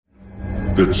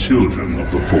the children of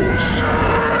the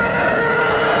Force.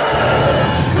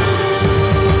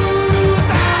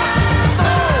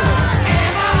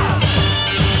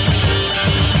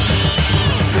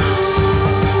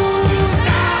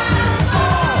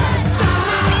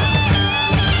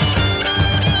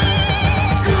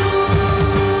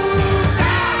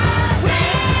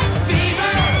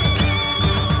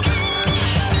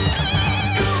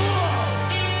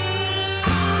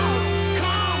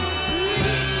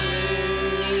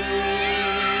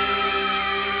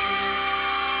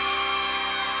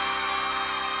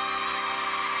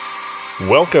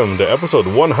 Welcome to episode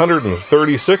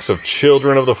 136 of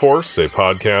Children of the Force, a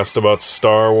podcast about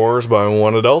Star Wars by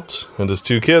one adult and his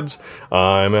two kids.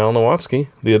 I'm Al Nowatzki,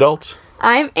 the adult.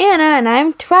 I'm Anna, and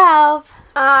I'm 12.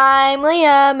 I'm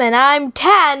Liam, and I'm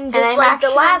 10, just I'm like actually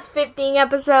the last 15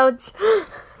 episodes.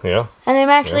 Yeah? And I'm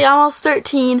actually almost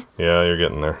 13. Yeah, you're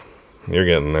getting there. You're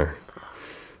getting there.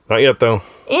 Not yet, though.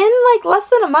 In, like, less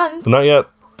than a month. Not yet.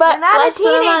 But You're not a less than a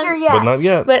teenager month. yet. But not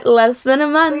yet. But less than a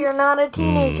month. You're not a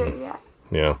teenager yet.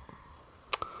 Yeah.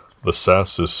 The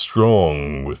sass is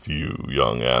strong with you,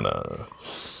 young Anna.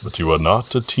 But you are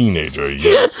not a teenager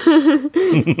yet.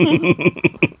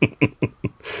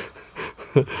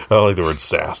 I don't like the word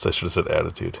sass. I should have said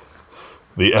attitude.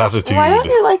 The attitude. Why don't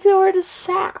you like the word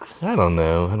sass? I don't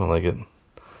know. I don't like it.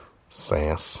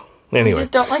 Sass. Anyway. You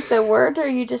just don't like the word, or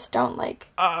you just don't like...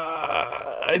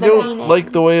 I don't meaning. like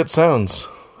the way it sounds.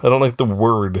 I don't like the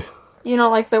word. You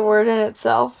don't like the word in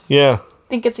itself? Yeah.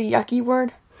 Think it's a yucky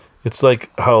word? It's like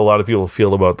how a lot of people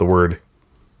feel about the word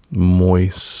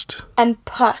moist And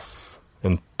pus.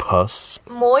 and pus.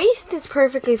 Moist is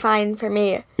perfectly fine for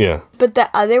me. Yeah. But the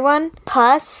other one,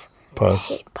 pus,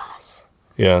 Pus. I hate pus.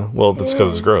 Yeah. Well, that's because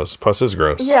it's gross. Pus is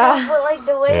gross. Yeah. But like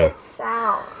the way Yeah. it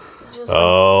sounds. Just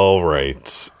All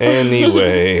right.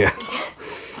 Anyway,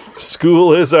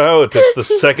 school is out. It's the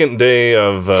second day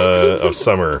of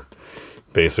summer,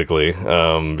 basically,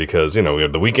 because we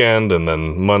have the weekend and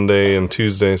then Monday and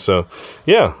Tuesday. So,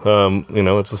 yeah,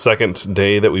 it's the second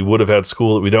day that we would have had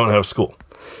school that we don't have school,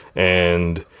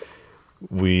 and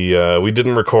we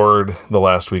didn't record the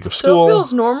last week of school. Still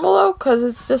feels normal, though, because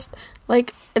it's just,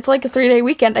 like, it's like a 3-day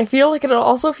weekend. I feel like it'll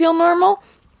also feel normal,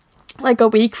 like, a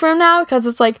week from now, because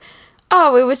it's like,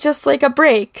 oh, it was just, like, a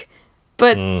break.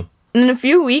 But in a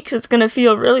few weeks, it's going to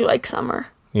feel really like summer.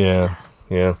 Yeah.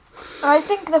 I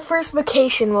think the first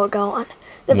vacation we'll go on.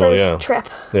 The Well, first yeah. trip.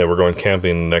 Yeah, we're going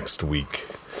camping next week.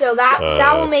 So that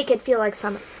will make it feel like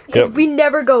summer. Because Yep. we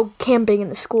never go camping in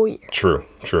the school year. True.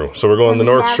 So we're going the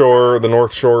north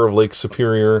shore of Lake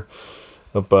Superior,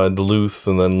 up by Duluth,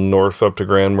 and then north up to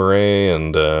Grand Marais,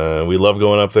 and we love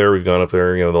going up there. We've gone up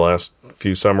there, the last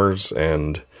few summers,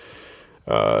 and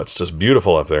it's just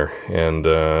beautiful up there. And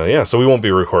so we won't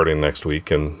be recording next week,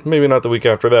 and maybe not the week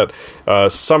after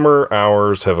that. Summer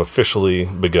hours have officially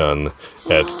begun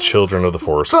at Children of the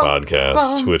Force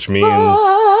podcast, which means,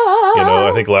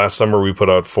 I think last summer we put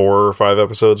out 4 or 5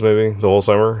 episodes, maybe the whole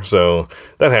summer. So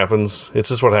that happens. It's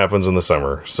just what happens in the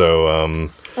summer. So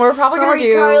We're probably Sorry, going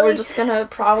to Charlie. we're just going to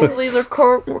probably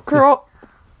record.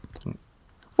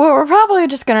 What we're probably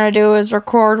just going to do is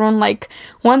record one, like,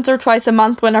 once or twice a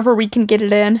month whenever we can get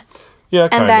it in. yeah,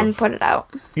 kind And then of. put it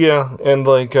out. Yeah, and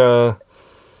like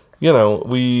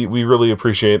we really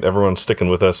appreciate everyone sticking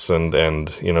with us and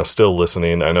still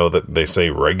listening. I know that they say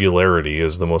regularity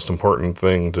is the most important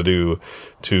thing to do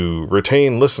to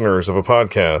retain listeners of a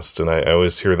podcast, and I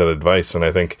always hear that advice, and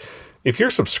I think if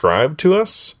you're subscribed to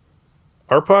us,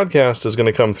 our podcast is going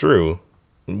to come through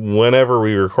whenever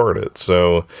we record it.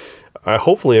 So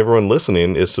hopefully everyone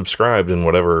listening is subscribed in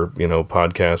whatever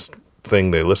podcast thing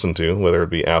they listen to, whether it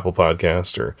be Apple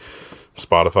Podcast or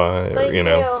Spotify Please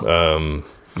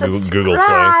or Google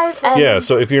Subscribe Play. and- Yeah,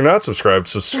 so if you're not subscribed,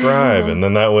 subscribe, and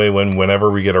then that way,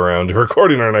 whenever we get around to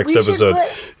recording our next We should episode,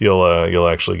 you'll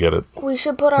actually get it. We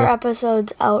should put our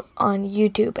episodes out on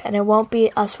YouTube, and it won't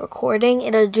be us recording.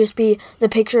 It'll just be the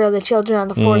picture of the Children of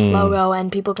the Force logo,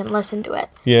 and people can listen to it.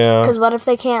 Yeah, Because what if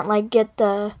they can't,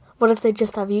 what if they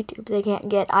just have YouTube? They can't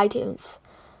get iTunes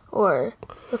or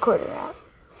Recorder app.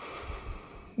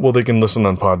 well, they can listen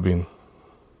on Podbean.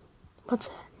 What's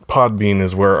that? Podbean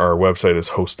is where our website is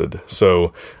hosted.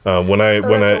 So when I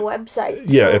website.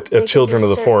 yeah, so at they Children can of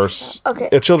the just Force. search that. Okay.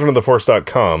 At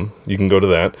childrenoftheforce.com, you can go to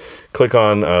that, click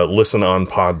on Listen on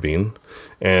Podbean,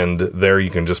 and there you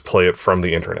can just play it from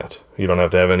the internet. You don't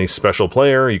have to have any special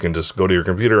player. You can just go to your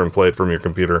computer and play it from your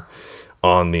computer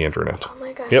on the internet. Oh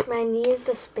my gosh, Yep. my knee is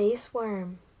the space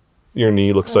worm. Your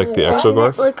knee looks like the Doesn't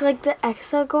Exogorth. it look like the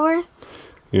Exogorth?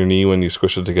 Your knee, when you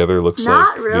squish it together, looks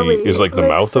Not like really. is like the Looks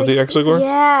mouth of the like- Exogorth.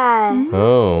 Yeah.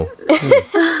 Oh.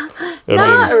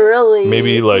 Not really.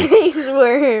 maybe like Space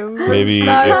worm. maybe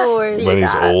Star if, Wars. when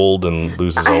he's old and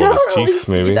loses all of his teeth,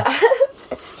 maybe.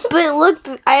 But look,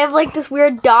 I have like this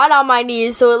weird dot on my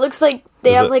knees, so it looks like they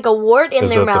Is have it- like a wart in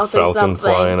Is their that the mouth or falcon something.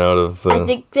 flying out of the? I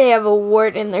think they have a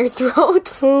wart in their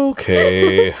throat.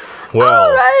 Okay.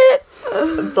 Well, Right?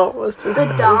 It's almost as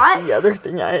bad dot? as the other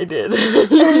thing I did.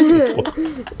 The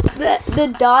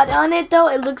dot on it though,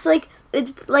 it looks like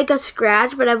it's like a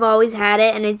scratch, but I've always had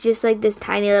it, and it's just like this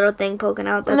tiny little thing poking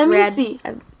out. That's Let me red. see.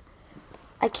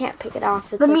 I can't pick it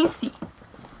off. It's Let like me a- see.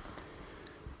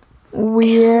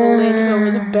 Leaning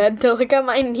over the bed to look at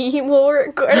my knee while we're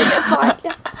recording a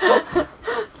podcast.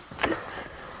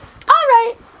 All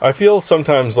right. I feel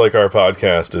sometimes like our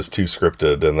podcast is too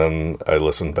scripted, and then I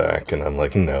listen back and I'm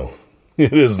like, no,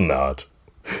 it is not.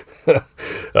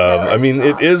 I mean,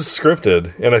 it is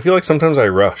scripted, and I feel like sometimes I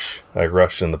rush. I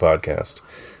rush in the podcast.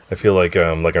 I feel like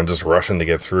I'm just rushing to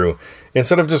get through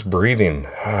instead of just breathing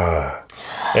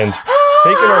and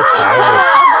taking our time.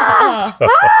 With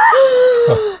stuff.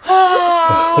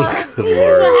 Oh, good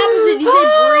Lord. What happens when you say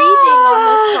breathing on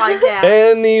this podcast?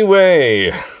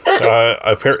 Anyway,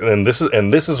 apparently, and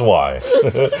this is why,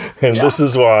 this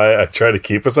is why I try to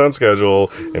keep us on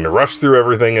schedule and rush through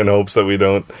everything in hopes that we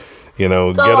don't, get all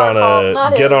our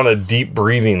fault, not on a his. deep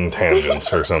breathing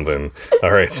tangent or something.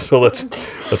 All right, so let's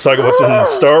talk about some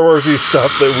Star Warsy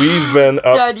stuff that we've been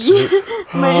up Daddy, to.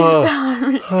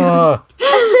 my Stop.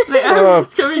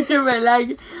 it's coming through my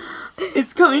leg.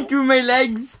 It's coming through my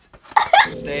legs.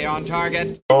 Stay on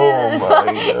target. Oh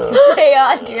my God. Hey,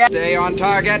 Andrea. Stay on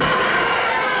target.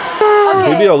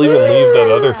 Maybe I'll even leave that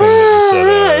other thing that you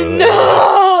said. No.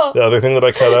 The other thing that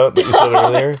I cut out that you said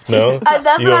earlier. No.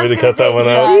 That's You what want I me was to gonna cut that say. one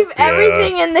out? Leave Yeah.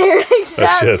 everything in there Oh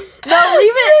except shit. no,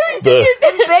 leave it. The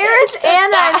Embarrass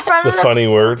Anna in front the of the funny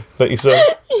word that you said.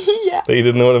 Yeah. That you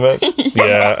didn't know what it meant.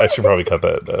 Yeah, I should probably cut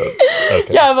that out.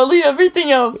 Okay. Yeah, but leave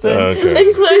everything else in, Okay.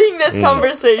 including this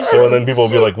conversation. So then people will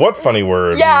be like, "What funny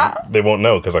word?" Yeah. And they won't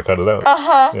know because I cut it out.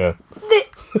 Yeah.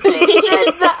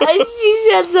 she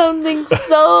said something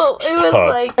so it was Stop.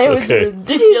 like Okay.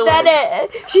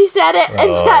 she said it and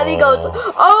Daddy goes,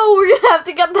 "Oh, we're gonna have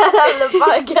to cut that out of the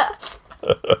podcast."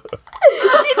 She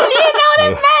didn't even know what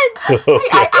it meant.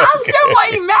 I asked him what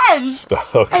he meant.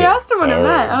 Okay. I asked him what it All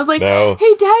meant. right. I was like, Now-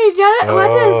 "Hey, Daddy, what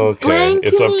does okay. blank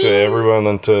It's up mean?" to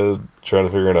everyone to try to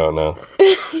figure it out now.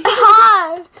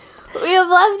 Ah, we have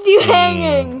left you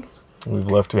hanging. We've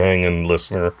left you hanging,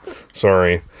 listener.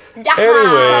 Sorry. You're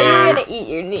Anyway, gonna eat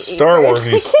your knee. Star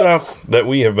Warsy stuff that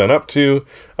we have been up to.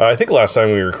 I think last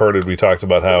time we recorded, we talked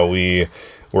about how we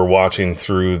were watching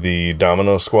through the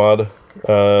Domino Squad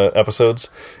episodes,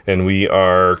 and we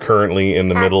are currently in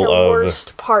the middle the of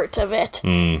worst part of it.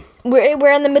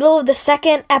 We're in the middle of the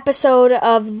second episode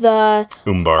of the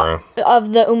Umbara.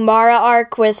 Umbara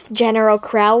arc with General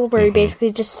Krell, where he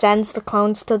basically just sends the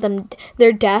clones to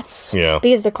their deaths. Yeah.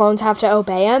 Because the clones have to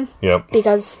obey him. Yep.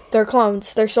 Because they're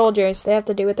clones, they're soldiers. They have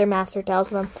to do what their master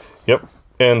tells them. Yep.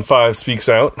 And Five speaks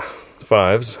out.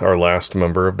 Fives, our last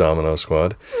member of Domino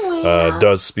Squad,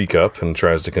 does speak up and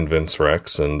tries to convince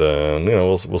Rex, and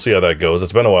we'll see how that goes.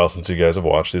 It's been a while since you guys have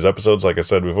watched these episodes, like I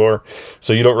said before,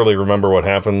 so you don't really remember what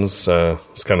happens.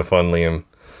 It's kind of fun, Liam.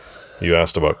 You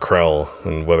asked about Krell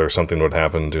and whether something would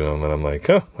happen to him, and I'm like,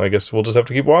 I guess we'll just have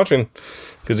to keep watching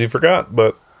because you forgot,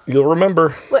 but you'll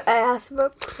remember. What I asked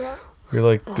about Krell? You're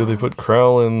like, did they put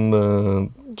Krell in the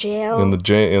Jail.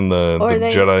 the Or they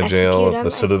Jedi jail execute at him.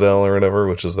 the Citadel or whatever,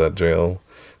 which is that jail,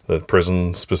 the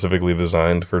prison specifically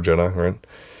designed for Jedi, right?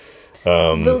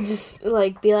 They'll just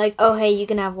be like, oh hey, you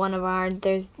can have one of our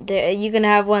you can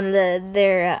have one of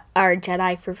our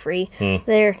Jedi for free.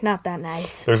 They're not that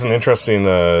nice. There's an interesting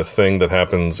thing that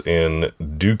happens in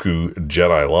Dooku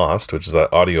Jedi Lost, which is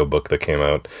that audiobook that came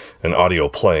out, an audio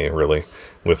play, really,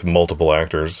 with multiple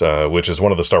actors, which is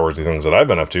one of the Star Warsy things that I've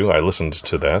been up to. I listened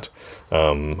to that.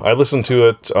 I listened to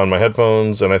it on my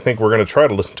headphones, and I think we're going to try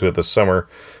to listen to it this summer.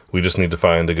 We just need to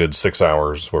find a good 6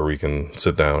 hours where we can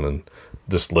sit down and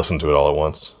just listen to it all at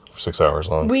once for 6 hours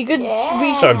long. We should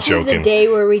I'm choose joking. a day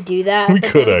where we do that. We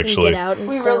but could then actually. Get out and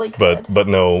We stuff. really could. But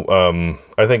no,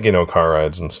 I think, car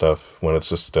rides and stuff, when it's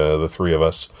just the three of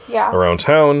us Yeah. around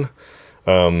town,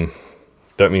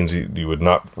 that means you would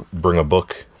not bring a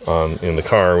book in the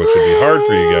car, which would be hard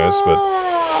for you guys,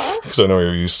 but because I know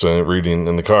you're used to reading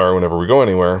in the car whenever we go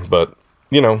anywhere, but,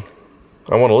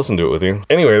 I want to listen to it with you.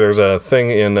 Anyway, there's a thing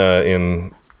in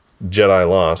Jedi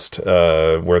Lost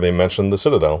where they mention the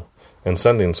Citadel and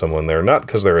sending someone there, not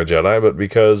because they're a Jedi, but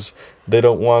because they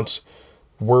don't want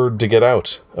word to get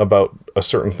out about a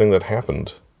certain thing that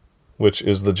happened, which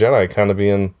is the Jedi kind of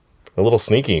being a little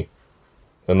sneaky.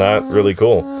 and not really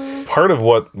cool. Part of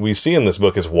what we see in this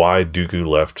book is why Dooku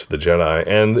left the Jedi,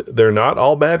 and they're not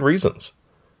all bad reasons.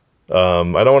 I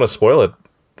don't want to spoil it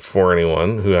for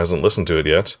anyone who hasn't listened to it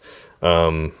yet,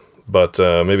 but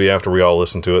maybe after we all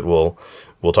listen to it, we'll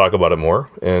talk about it more,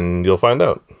 and you'll find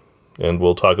out. And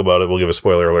we'll talk about it. We'll give a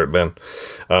spoiler alert then.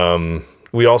 I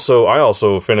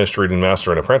also finished reading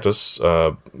Master and Apprentice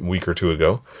a week or two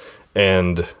ago,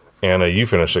 and Anna, you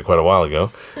finished it quite a while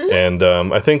ago, and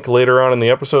I think later on in the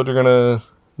episode you're gonna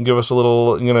give us give a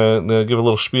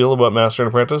little spiel about Master and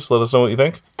Apprentice. Let us know what you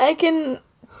think. I can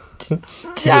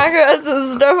talk about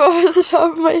some stuff off the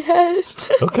top of my head.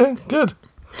 Okay, good.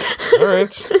 All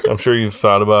right. I'm sure you've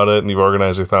thought about it and you've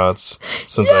organized your thoughts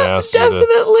since I asked definitely.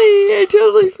 you to. I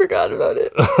totally forgot about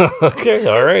it. Okay,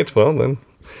 all right. Well, then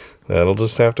that'll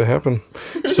just have to happen.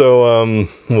 So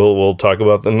we'll talk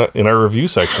about in our review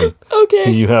section.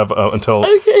 Okay. You have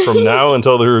from now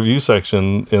until the review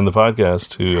section in the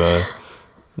podcast to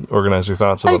organize your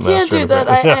thoughts about Master. I can't do that.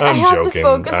 I have to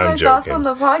focus my thoughts on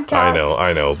the podcast.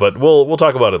 I know. But we'll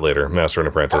talk about it later. Master and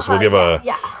Apprentice. We'll give a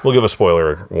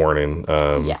spoiler warning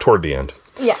toward the end.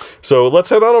 Yeah. So let's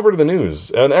head on over to the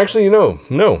news. And actually,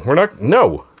 we're not.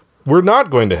 No, we're not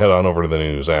going to head on over to the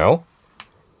news, Al.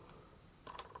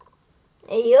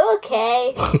 Are you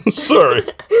okay? Sorry,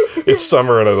 it's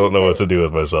summer and I don't know what to do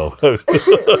with myself. Are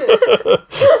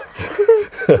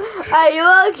you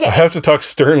okay? I have to talk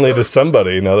sternly to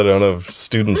somebody now that I don't have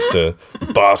students to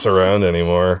boss around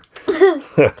anymore.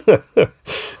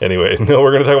 Anyway,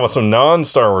 we're going to talk about some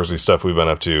non-Star Warsy stuff we've been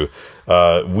up to.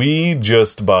 We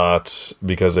just bought,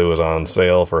 because it was on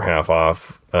sale for half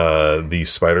off, the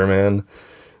Spider-Man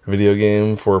video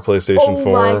game for PlayStation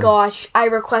 4. Oh my gosh, I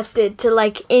requested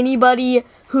to anybody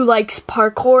who likes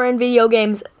parkour and video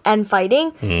games and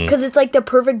fighting, because it's the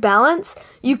perfect balance.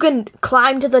 You can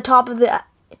climb to the top of the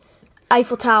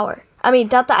Eiffel Tower. I mean,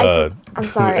 not the Eiffel. I'm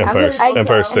sorry. Empire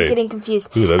State. I'm getting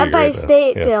confused. Ooh, Empire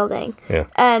State Building. Yeah.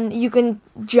 And you can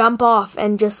jump off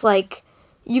and just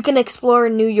you can explore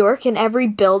New York, and every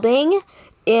building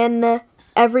in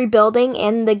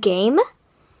the game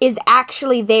is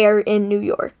actually there in New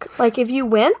York. If you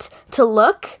went to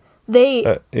look,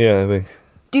 I think.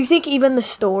 Do you think even the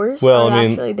stores are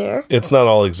actually there? It's not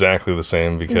all exactly the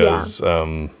same because,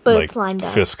 but it's lined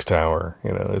up. Fisk Tower,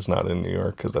 is not in New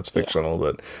York because that's fictional.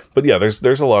 But yeah,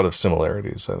 there's a lot of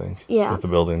similarities, I think, with the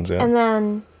buildings. Yeah, and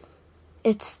then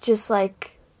it's just there's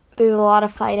a lot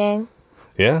of fighting.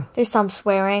 Yeah, there's some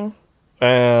swearing.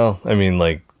 Well, I mean,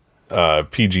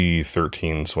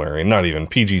 PG-13 swearing, not even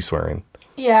PG swearing.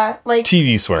 Yeah,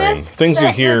 TV swearing. Things you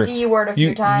hear. The D word a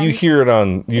few times. You hear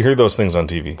those things on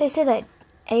TV. They say that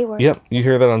A word. Yep, you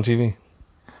hear that on TV.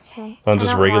 Okay. On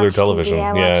just regular television.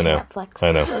 TV. I know. Netflix.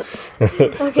 I know.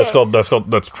 Okay.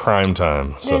 That's prime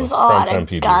time. So there's a lot of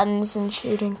PG. guns and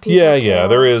shooting people. Yeah.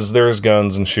 There is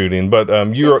guns and shooting, but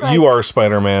you are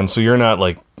Spider-Man, so you're not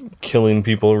killing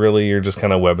people really. You're just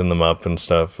kind of webbing them up and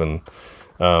stuff, and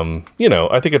I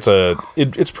think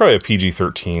it's probably a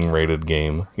PG-13 rated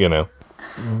game.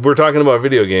 We're talking about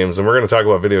video games, and we're going to talk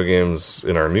about video games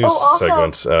in our news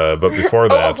segments. But before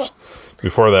that,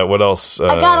 what else?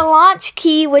 I got a launch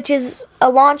key, which is a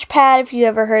launch pad. If you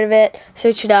ever heard of it,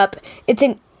 search it up. It's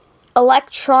an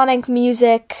electronic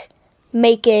music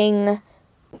making.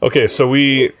 Okay, so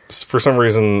we, for some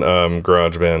reason,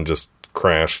 GarageBand just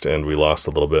crashed and we lost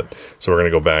a little bit, so we're gonna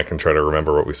go back and try to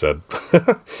remember what we said.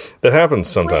 That happens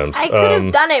sometimes. I could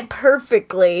have done it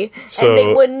perfectly, and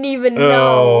they wouldn't even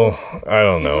know. I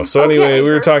don't know. So anyway,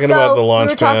 we were talking about the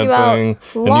launch pad thing,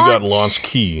 and you got launch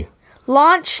key.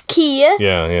 Launch key.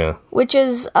 Yeah. Which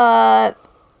is EDM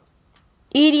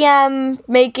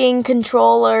making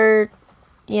controller,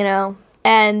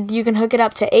 and you can hook it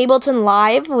up to Ableton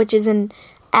Live, which is an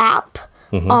app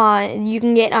you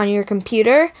can get on your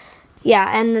computer.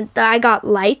 Yeah, and I got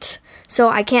light, so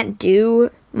I can't do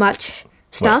much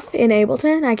stuff in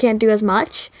Ableton. I can't do as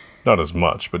much. Not as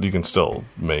much, but you can still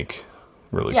make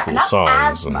really cool not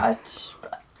songs. As much.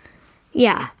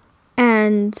 Yeah,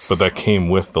 but that came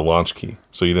with the launch key,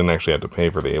 so you didn't actually have to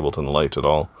pay for the Ableton Light at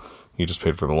all. You just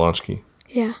paid for the launch key.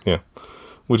 Yeah. Yeah,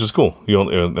 which is cool.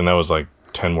 And that was $10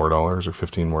 more or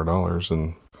 $15 more,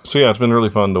 and so yeah, it's been really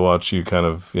fun to watch you kind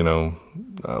of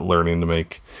learning to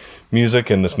make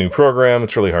music in this new program.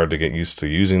 It's really hard to get used to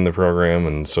using the program,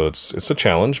 and so it's a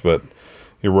challenge, but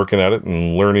you're working at it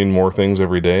and learning more things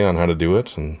every day on how to do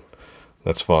it, and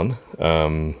that's fun.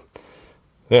 Yeah,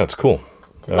 it's cool.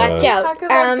 Watch out,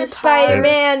 I'm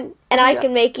Spider-Man, and I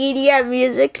can make EDM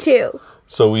music too.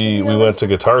 So we went to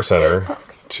Guitar Center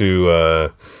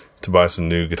to buy some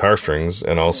new guitar strings,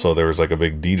 and also there was a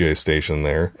big DJ station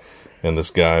there. and this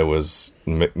guy was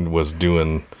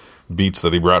doing beats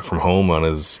that he brought from home on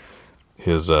his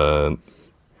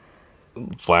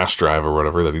flash drive or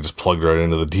whatever that he just plugged right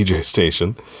into the DJ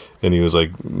station, and he was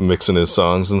like mixing his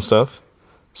songs and stuff.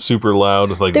 Super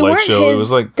loud, like They light weren't show. his, It was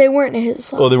like, they weren't his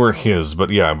songs. well, they weren't his, but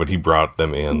he brought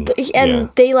them in. And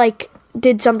they like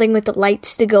did something with the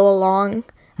lights to go along.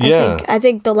 Yeah. I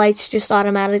think the lights just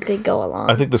automatically go along.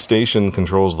 I think the station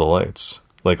controls the lights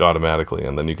like automatically,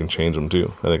 and then you can change them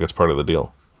too. I think it's part of the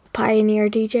deal. Pioneer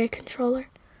DJ controller.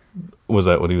 Was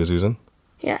that what he was using?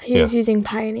 Yeah, he was Yeah. using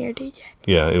Pioneer DJ.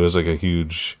 Yeah, it was like a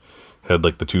huge, had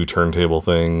like the 2 turntable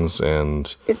things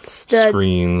and It's the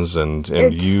screens, and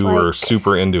it's you were like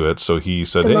super into it. So he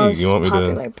said, "Hey, most you want me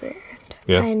popular to?" brand.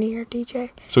 Yeah. Pioneer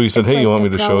DJ. So he said, It's "Hey, you like want me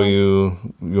the to show Pro you?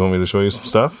 You want me to show you some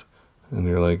stuff?" And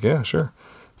you're like, "Yeah, sure."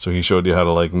 So he showed you how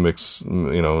to like mix,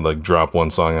 like drop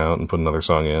one song out and put another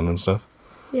song in and stuff.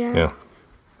 Yeah. Yeah,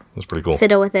 it was pretty cool.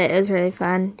 Fiddle with it. It was really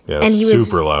fun. Yeah, and he was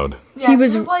super loud. Yeah, He he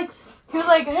was- was like,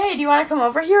 hey, do you want to come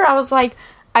over here? I was like,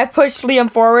 I pushed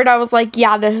Liam forward. I was like,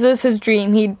 yeah, this is his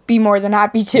dream. He'd be more than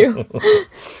happy to.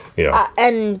 Yeah,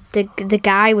 and the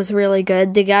guy was really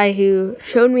good. The guy who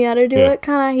showed me how to do Yeah.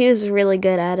 it, he was really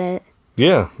good at it.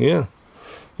 yeah.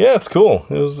 It's cool.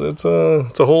 It's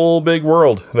a whole big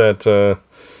world that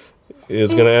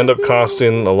is going to end up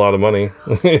costing a lot of money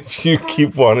if you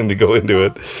keep wanting to go into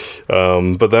it.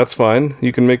 But that's fine.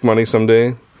 You can make money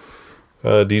someday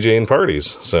DJing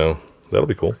parties. So that'll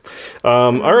be cool.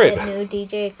 All right. Get new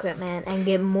DJ equipment and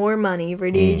get more money for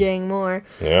DJing more.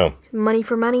 Yeah. Money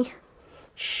for money.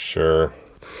 Sure.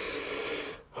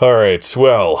 All right.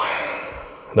 Well,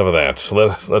 enough of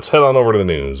that. Let's head on over to the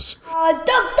news.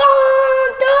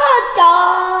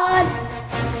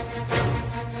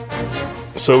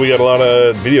 So we got a lot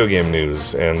of video game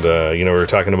news, and we were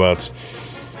talking about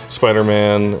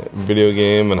Spider-Man video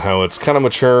game and how it's kind of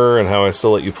mature and how I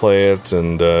still let you play it,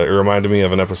 and it reminded me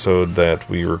of an episode that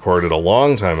we recorded a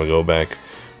long time ago, back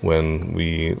when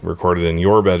we recorded in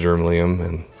your bedroom, Liam,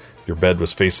 and your bed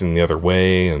was facing the other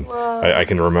way, and I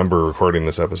can remember recording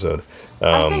this episode.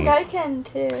 I think I can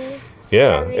too.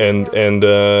 Yeah, and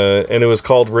it was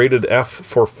called Rated F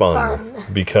for Fun.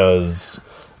 Because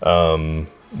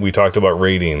we talked about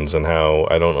ratings and how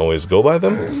I don't always go by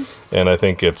them, and I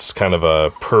think it's kind of a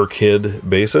per kid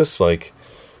basis. Like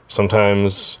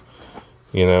sometimes,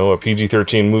 a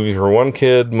PG-13 movie for one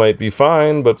kid might be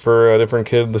fine, but for a different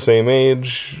kid the same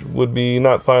age would be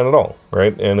not fine at all,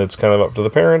 right? And it's kind of up to the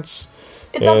parents.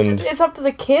 It's up to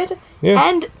the kid. Yeah.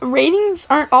 And ratings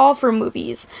aren't all for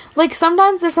movies. Like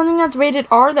sometimes there's something that's rated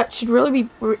R that should really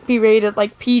be rated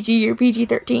like PG or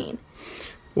PG-13.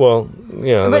 Well,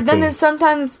 yeah. But then there's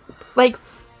sometimes, like,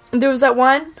 there was that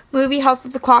one movie, House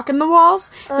with the Clock in the Walls.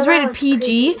 It was rated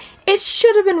PG. It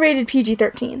should have been rated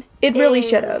PG-13. It really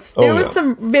should have. There was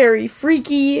some very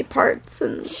freaky parts.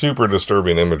 And super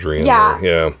disturbing imagery in Yeah.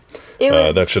 there. Yeah. it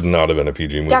was, That should not have been a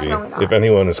PG movie. Definitely not. If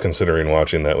anyone is considering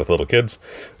watching that with little kids,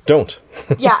 don't.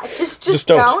 Yeah, just Just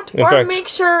don't. don't. In Or fact, make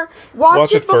sure,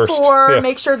 watch it first. before, Yeah.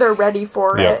 make sure they're ready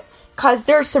for Yeah. it. Because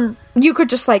there's some, you could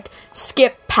just, like,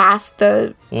 skip past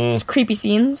the creepy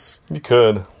scenes. You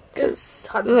could. Because,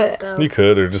 You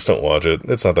could, or just don't watch it.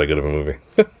 It's not that good of a movie.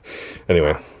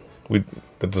 Anyway,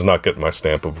 that does not get my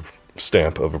stamp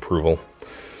of approval.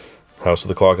 House with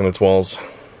the Clock in its walls.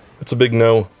 It's a big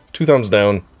no. 2 thumbs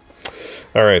down.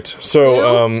 All right,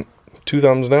 so 2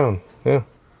 thumbs down. Yeah.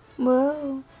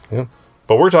 whoa. Yeah.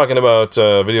 But we're talking about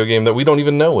a video game that we don't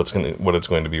even know what it's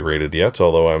going to be rated yet,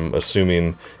 although I'm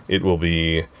assuming it will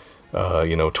be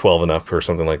 12 and up or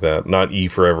something like that. Not E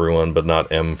for everyone, but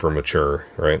not M for mature,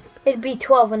 right? It'd be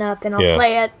 12 and up, and I'll Yeah.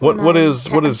 play it. What is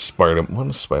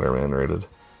Spider-Man rated?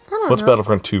 I don't What's know.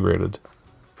 Battlefront 2 rated?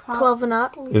 12 and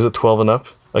up. Is it 12 and up?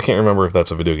 I can't remember if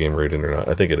that's a video game rating or not.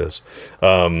 I think it is.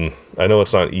 I know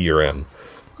it's not E or M.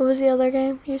 What was the other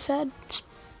game you said?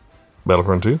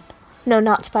 Battlefront 2? No,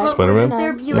 not Spider-Man. Spider-Man? No,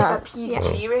 There be no. like a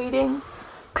PG rating?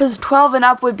 Because 12 and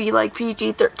up would be like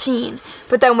PG-13.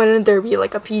 But then wouldn't there be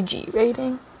like a PG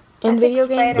rating in video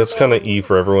games? That's kind of E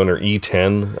for everyone, or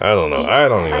E10. I don't know. I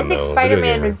don't even I know. think Video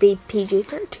Spider-Man game would be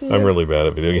PG-13. I'm really bad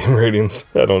at video game ratings.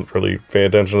 I don't really pay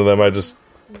attention to them. I just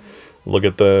look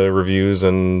at the reviews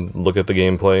and look at the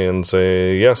gameplay and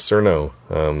say yes or no.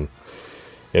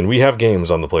 And we have games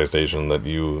on the PlayStation that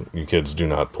you kids do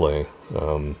not play.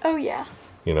 Oh, yeah.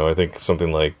 I think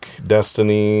something like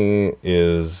Destiny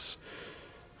is...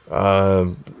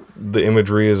 the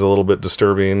imagery is a little bit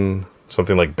disturbing.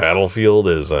 Something like Battlefield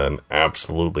is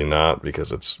absolutely not,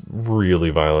 because it's really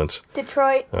violent.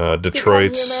 Detroit.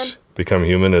 Detroit's Become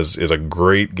Human is a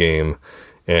great game,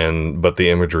 but the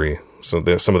imagery, some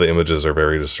of the images are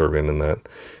very disturbing in that.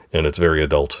 and it's very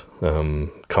adult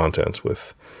content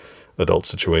with adult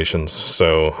situations.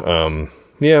 So,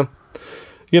 yeah,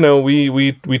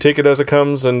 we take it as it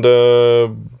comes and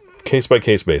case by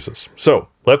case basis. So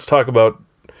let's talk about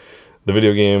the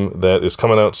video game that is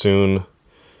coming out soon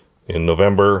in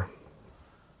November.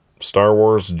 Star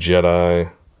Wars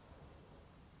Jedi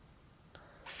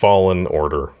Fallen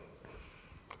Order.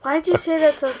 Why'd you say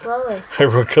that so slowly?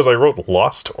 Because I wrote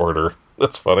Lost Order.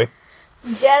 That's funny.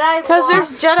 Jedi Because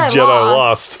there's Jedi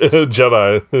Lost.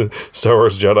 Jedi. Star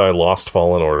Wars Jedi Lost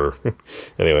Fallen Order.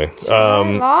 Anyway.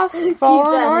 Lost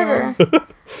Fallen Order.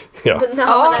 Yeah. But no,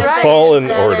 Oh, when I right. Fallen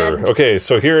that Order. in. Okay,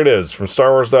 so here it is from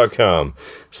StarWars.com.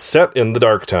 Set in the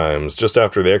Dark Times, just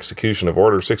after the execution of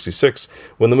Order 66,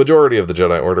 when the majority of the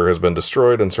Jedi Order has been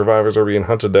destroyed and survivors are being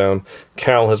hunted down,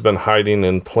 Cal has been hiding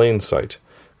in plain sight,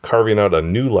 carving out a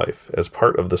new life as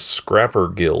part of the Scrapper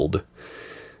Guild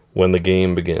when the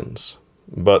game begins.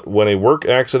 But when a work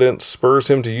accident spurs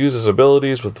him to use his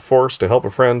abilities with the Force to help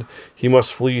a friend, he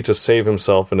must flee to save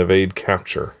himself and evade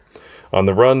capture. On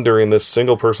the run during this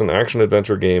single-person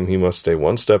action-adventure game, he must stay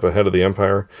one step ahead of the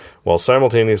Empire, while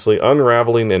simultaneously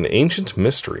unraveling an ancient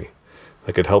mystery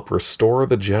that could help restore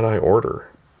the Jedi Order.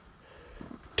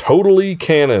 Totally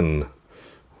canon,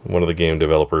 one of the game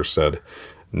developers said,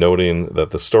 noting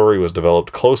that the story was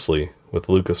developed closely with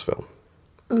Lucasfilm.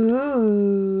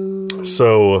 Ooh.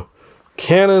 So,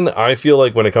 canon, I feel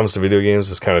like when it comes to video games,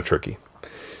 is kind of tricky.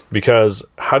 Because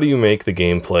how do you make the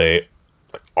gameplay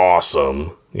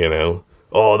awesome,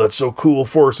 Oh, that's so cool,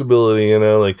 Force ability,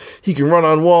 like, he can run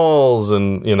on walls,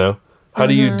 and, how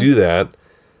do you do that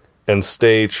and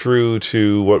stay true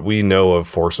to what we know of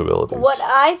Force abilities? What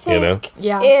I think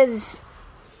Yeah. is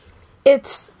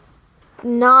it's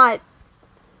not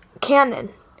canon.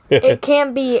 It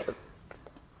can't be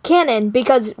canon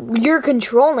because you're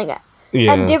controlling it.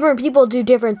 Yeah. And different people do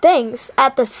different things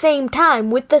at the same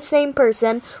time with the same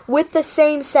person with the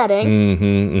same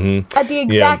setting at the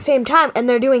exact same time, and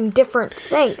they're doing different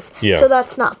things. Yeah. So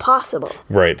that's not possible.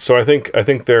 Right. So I think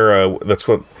they're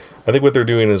what they're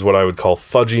doing is what I would call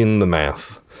fudging the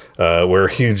math,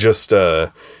 where you just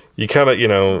you kind of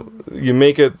you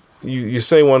make it you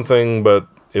say one thing, but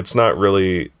it's not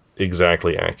really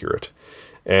exactly accurate,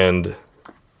 and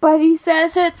But he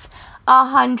says it's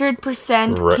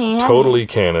 100% canon. totally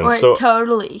canon. Or So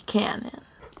totally canon.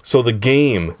 so the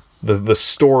game, the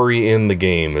story in the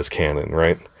game is canon,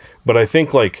 right? But I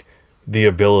think like the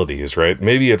abilities, right?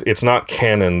 Maybe it's not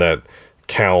canon that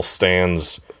Cal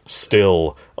stands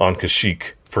still on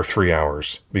Kashyyyk for 3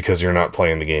 hours because you're not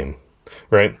playing the game,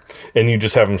 right? And you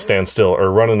just have him stand still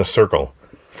or run in a circle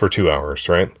for 2 hours,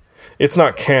 right? It's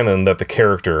not canon that the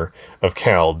character of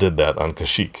Cal did that on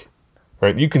Kashyyyk,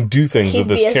 right? You can do things with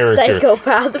this He'd be a character.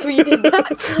 psychopath if he did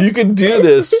that. You can do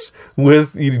this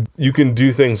with you can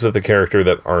do things with the character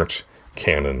that aren't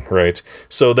canon, right?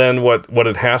 So then what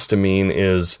it has to mean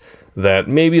is that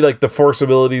maybe like the Force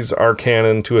abilities are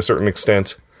canon to a certain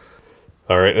extent.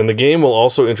 All right, and the game will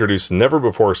also introduce never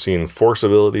before seen Force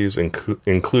abilities,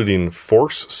 including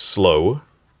Force Slow,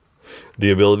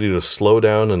 the ability to slow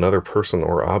down another person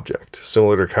or object,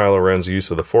 similar to Kylo Ren's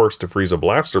use of the Force to freeze a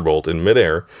blaster bolt in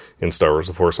midair in Star Wars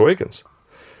The Force Awakens.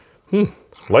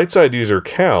 Light side user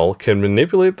Cal can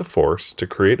manipulate the Force to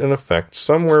create an effect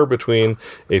somewhere between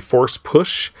a Force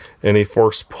push and a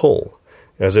Force pull,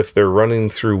 as if they're running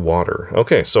through water.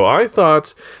 Okay, so I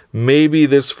thought maybe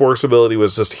this Force ability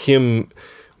was just him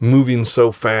moving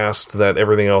so fast that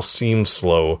everything else seemed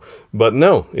slow. But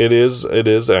no, it is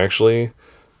actually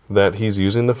that he's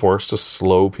using the Force to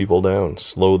slow people down,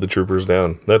 slow the troopers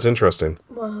down. That's interesting.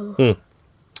 Whoa.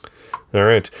 All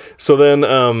right. So then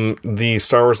the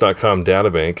StarWars.com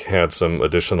databank had some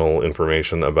additional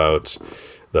information about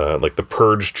the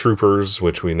Purge troopers,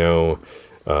 which we know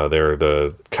they're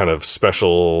the kind of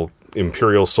special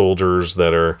Imperial soldiers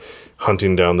that are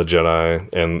hunting down the Jedi,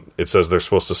 and it says they're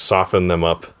supposed to soften them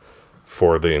up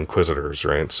for the Inquisitors,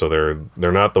 right? So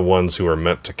they're not the ones who are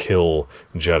meant to kill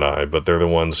Jedi, but they're the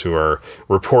ones who are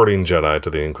reporting Jedi to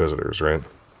the Inquisitors, right?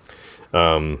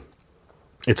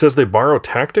 It says they borrow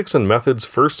tactics and methods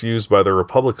first used by the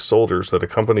Republic soldiers that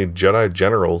accompanied Jedi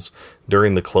generals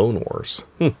during the Clone Wars.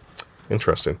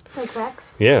 Interesting. Like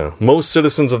Rex? Yeah, most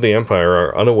citizens of the Empire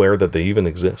are unaware that they even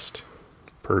exist.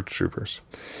 Purge troopers.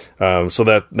 So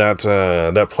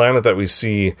that planet that we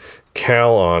see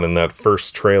Cal on in that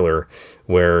first trailer,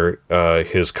 where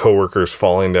his coworkers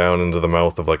falling down into the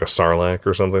mouth of like a sarlacc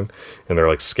or something, and they're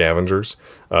like scavengers,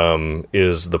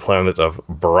 is the planet of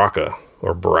Baraka.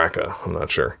 Or Baraka, I'm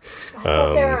not sure. I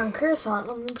thought they were on Coruscant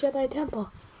on the Jedi Temple.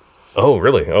 Oh,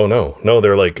 really? Oh, no. No,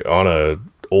 they're like on a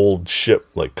old ship,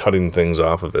 like cutting things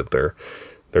off of it.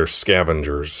 They're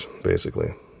scavengers,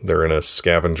 basically. They're in a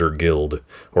scavenger guild,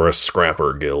 or a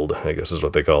scrapper guild, I guess is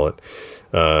what they call it.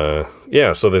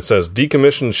 So it says,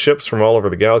 decommissioned ships from all over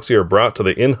the galaxy are brought to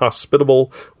the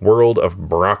inhospitable world of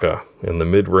Baraka in the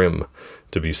Mid-Rim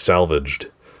to be salvaged.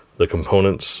 The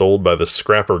components sold by the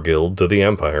Scrapper Guild to the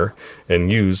Empire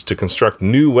and used to construct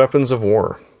new weapons of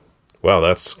war. Wow,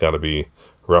 that's got to be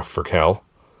rough for Cal.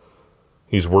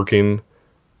 He's working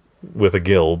with a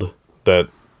guild that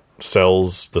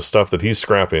sells the stuff that he's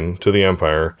scrapping to the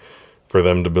Empire for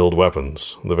them to build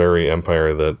weapons. The very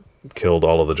Empire that killed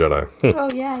all of the Jedi. Oh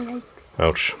yeah, yikes.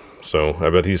 Ouch. So I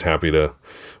bet he's happy to...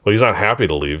 Well, he's not happy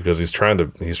to leave because he's trying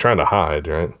to hide,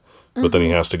 right? But then he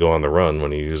has to go on the run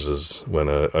when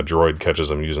a droid catches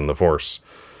him using the Force.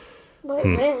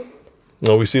 When?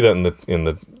 Well, we see that in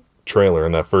the trailer,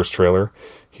 in that first trailer.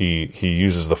 He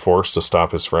uses the Force to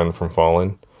stop his friend from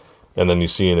falling, and then you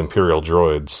see an Imperial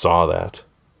droid saw that.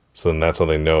 So then that's how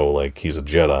they know, like, he's a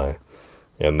Jedi.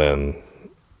 And then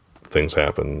things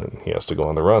happen, and he has to go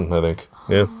on the run, I think.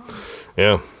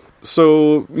 Yeah.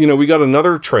 So, we got a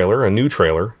new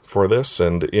trailer for this,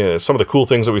 and some of the cool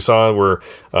things that we saw were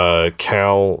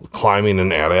Cal climbing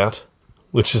an AT-AT,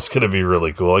 which is going to be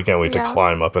really cool. I can't wait to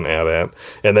climb up an AT-AT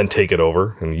and then take it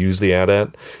over and use the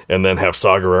AT-AT, and then have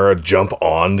Saw Gerrera jump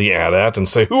on the AT-AT and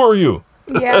say, "Who are you?"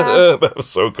 Yeah. That was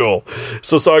so cool.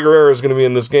 So Saw Gerrera is going to be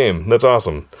in this game. That's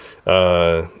awesome.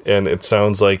 And it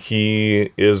sounds like he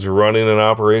is running an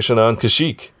operation on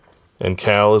Kashyyyk, and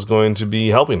Cal is going to be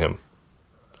helping him.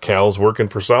 Cal's working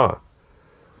for Saw.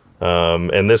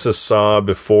 And this is Saw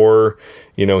before,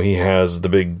 he has the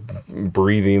big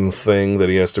breathing thing that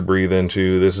he has to breathe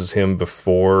into. This is him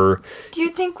before.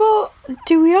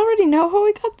 Do we already know how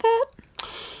we got that?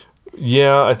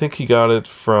 Yeah, I think he got it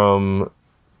from...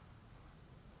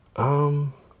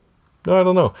 no, I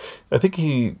don't know. I think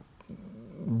he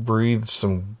breathed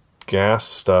some gas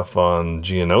stuff on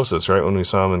Geonosis, right? When we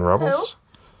saw him in Rebels?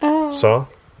 Saw?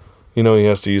 He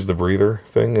has to use the breather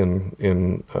thing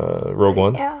in Rogue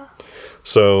One. Yeah.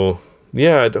 So,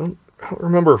 yeah, I don't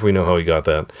remember if we know how he got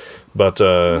that. But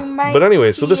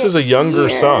anyway, so this is a younger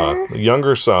Saw. He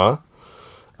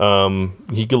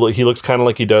looks kind of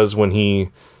like he does when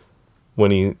he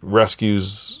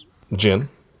rescues Jin,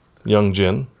 young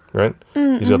Jin, right?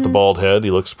 Mm-hmm. He's got the bald head.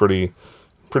 He looks pretty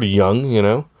young,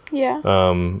 Yeah.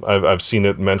 I've seen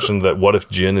it mentioned that what if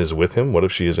Jin is with him? What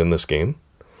if she is in this game?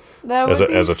 That would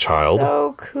be as a child.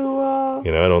 So cool. I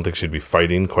don't think she'd be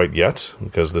fighting quite yet,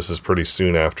 because this is pretty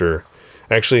soon after.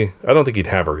 Actually, I don't think he'd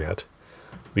have her yet,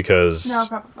 because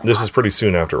this is pretty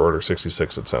soon after Order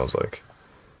 66, it sounds like.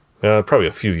 Probably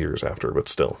a few years after, but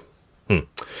still.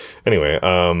 Anyway,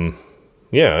 and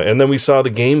then we saw the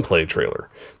gameplay trailer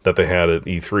that they had at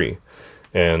E3,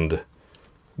 and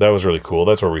that was really cool.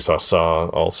 That's where we saw Saw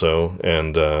also,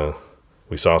 and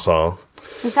we saw Saw.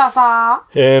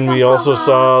 And we also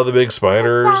saw the big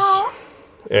spiders.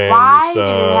 And why did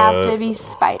it have to be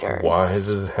spiders? Why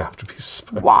did it have to be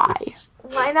spiders?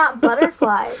 Why not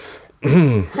butterflies?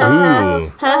 Ooh.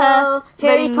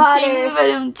 Harry Potter.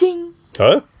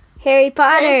 Huh? Harry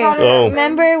Potter. Oh.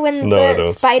 Remember when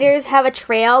the spiders have a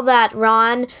trail that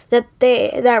Ron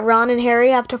and Harry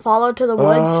have to follow to the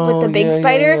woods with the big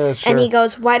spider? Yeah, sure. And he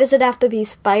goes, "Why does it have to be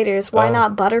spiders? Why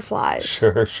not butterflies?"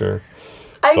 Sure.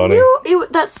 I Funny. knew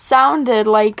that sounded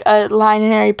like a line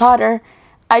in Harry Potter.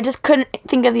 I just couldn't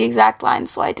think of the exact line,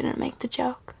 so I didn't make the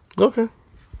joke. Okay.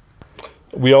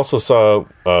 We also saw,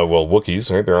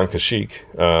 Wookiees, right? They're on Kashyyyk.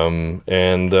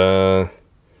 And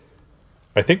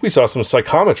I think we saw some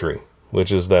psychometry,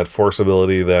 which is that Force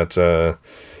ability that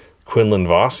Quinlan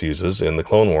Vos uses in the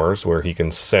Clone Wars, where he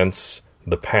can sense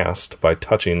the past by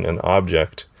touching an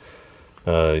object.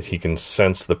 He can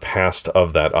sense the past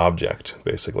of that object,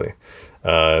 basically.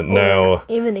 Now,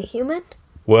 even a human?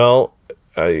 Well,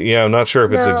 I'm not sure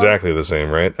if it's exactly the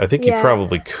same, right? I think he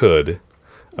probably could.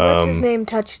 What's his name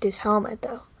touched his helmet,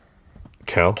 though?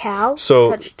 Cal?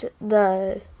 Touched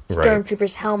the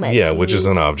Stormtrooper's helmet. Yeah, which is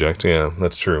an object. Yeah,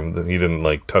 that's true. He didn't,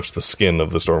 touch the skin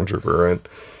of the Stormtrooper, right?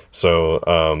 So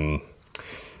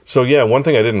one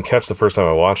thing I didn't catch the first time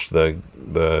I watched the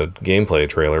gameplay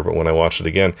trailer, but when I watched it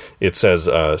again, it says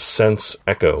sense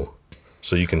echo.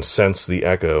 So you can sense the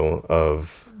echo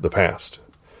of the past.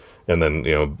 And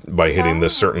then, by hitting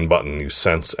this certain button, you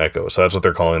sense echo. So that's what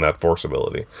they're calling that Force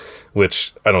ability,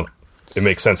 which it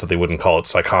makes sense that they wouldn't call it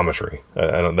psychometry.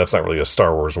 That's not really a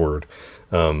Star Wars word.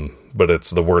 But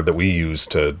it's the word that we use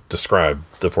to describe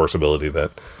the Force ability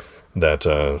that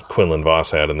Quinlan Vos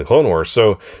had in the Clone Wars.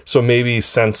 So maybe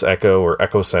sense echo or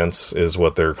echo sense is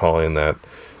what they're calling that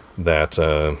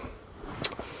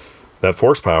that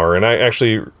force power. And I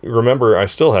actually remember I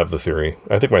still have the theory.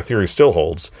 I think my theory still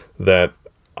holds that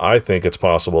I think it's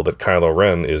possible that Kylo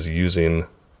Ren is using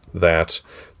that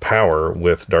power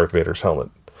with Darth Vader's helmet.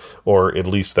 Or at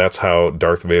least that's how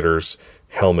Darth Vader's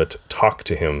helmet talked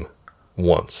to him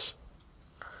once.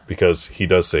 Because he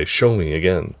does say, "Show me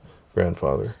again,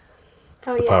 grandfather."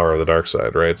 The power of the dark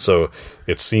side, right? So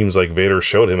it seems like Vader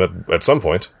showed him at some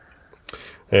point.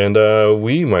 And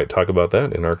we might talk about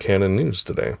that in our canon news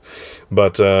today.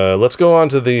 But let's go on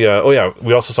to the...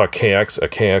 we also saw a KX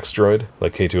droid,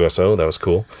 like K2SO. That was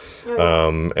cool.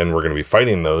 And we're going to be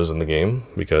fighting those in the game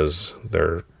because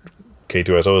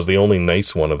K2SO is the only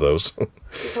nice one of those.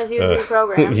 Because he was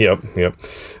reprogrammed. Yep.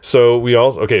 So we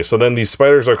also... Okay, so then these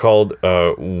spiders are called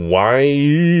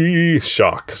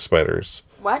Y-Shock spiders.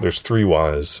 What? There's 3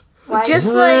 Ys.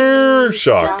 Just like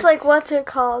Shock. what's it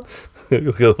called?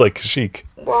 Like Kashyyyk.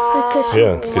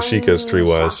 Yeah, Kashyyyk has 3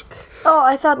 Ys. Oh,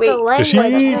 I thought the language.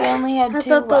 Kashyyyk. I only had I 2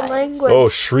 thought the Ys. language. Oh,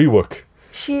 Shriwook.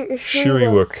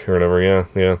 Shiriwook or whatever,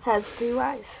 yeah. Has 3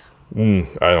 Ys.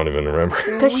 I don't even remember.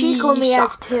 Kashyyyk only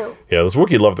has 2. Yeah, those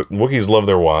Wookiees love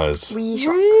their Ys.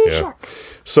 Yeah.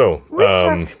 So,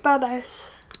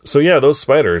 so yeah, those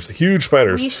spiders, the huge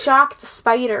spiders. We shock the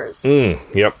spiders.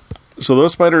 Yep. So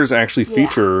those spiders actually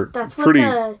feature That's what pretty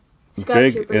the Sky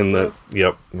big Troopers in the... do.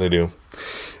 Yep, they do.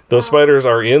 Those spiders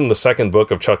are in the second book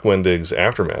of Chuck Wendig's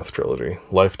Aftermath trilogy,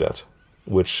 Life Debt,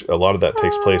 which a lot of that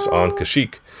takes place on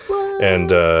Kashyyyk. And,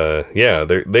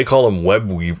 they call them web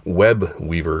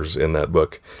weavers in that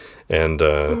book. And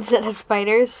Instead of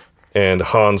spiders. and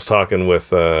Han's talking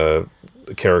with a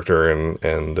character,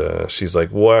 and she's like,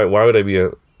 why would I be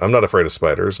I'm not afraid of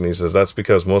spiders. And he says, that's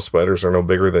because most spiders are no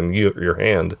bigger than your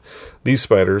hand. These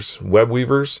spiders, web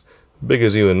weavers, big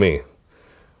as you and me.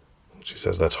 She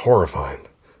says, that's horrifying.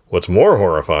 What's more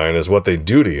horrifying is what they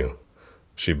do to you.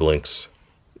 She blinks.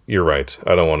 You're right.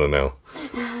 I don't want to know.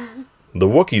 The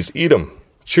Wookiees eat them.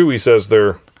 Chewie says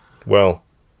they're, well,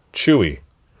 chewy.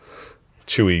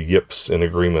 Chewie yips in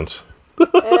agreement.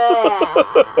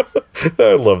 I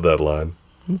love that line.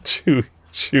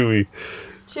 Chewie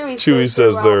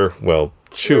says they're, well,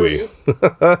 chewy.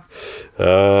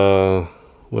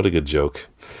 What a good joke.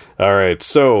 All right,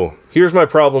 so here's my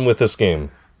problem with this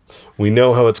game. We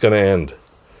know how it's going to end.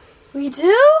 We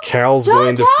do? Cal's Don't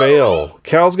going to tell fail. me.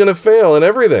 Cal's going to fail in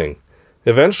everything.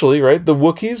 Eventually, right? The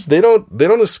Wookiees, they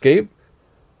don't escape.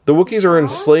 The Wookiees are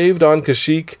enslaved on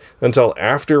Kashyyyk until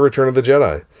after Return of the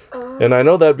Jedi. And I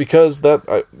know that because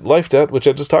that Life Debt, which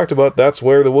I just talked about, that's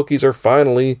where the Wookiees are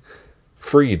finally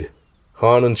freed.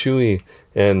 Han and Chewie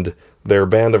and their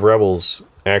band of rebels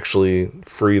actually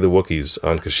free the Wookiees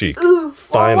on Kashyyyk.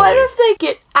 Finally. Well, what if they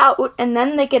get out and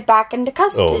then they get back into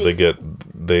custody? Oh,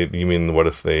 you mean what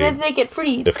if If they get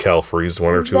freed. if Cal frees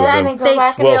one or two Then of they them? go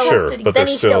back Well, into sure, custody. but Then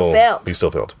they're he still failed. He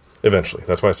still failed. Eventually.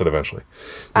 That's why I said eventually.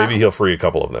 Maybe he'll free a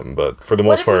couple of them, but for the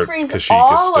What most if he part, frees Kashyyyk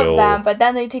all is still... of them, but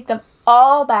then they take them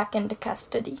all back into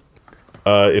custody?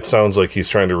 It sounds like he's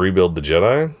trying to rebuild the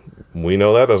Jedi. We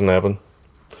know that doesn't happen.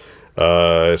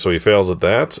 So he fails at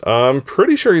that. I'm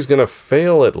pretty sure he's going to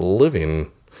fail at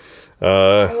living.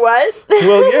 What?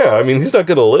 Well, yeah, I mean, he's not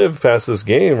going to live past this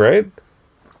game, right?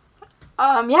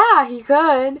 Yeah, he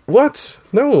could. What?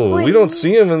 No, we don't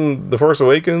see him in The Force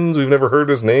Awakens. We've never heard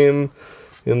his name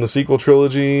in the sequel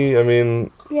trilogy. I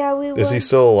mean, Yeah, we is he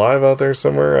still alive out there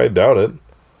somewhere? I doubt it.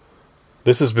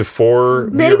 This is before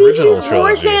Maybe the original he's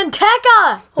trilogy. Lor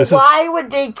Santeca! This Why would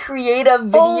they create a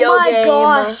video Oh my game?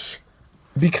 gosh.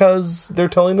 because they're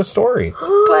telling a story.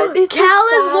 But it's Cal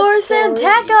is Lor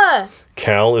Santeca!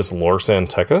 Cal is Lor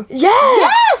Santeca?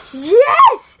 Yes!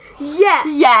 Yes! Yes!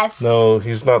 Yes. No,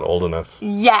 he's not old enough.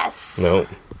 Yes. No,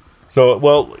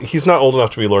 well, he's not old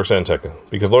enough to be Lor Santeca,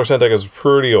 because Lor Santeca is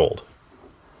pretty old.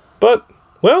 But,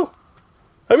 well,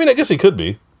 I mean, I guess he could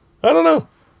be. I don't know.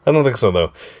 I don't think so,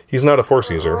 though. He's not a Force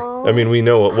user. I mean, we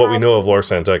know what we know of Lor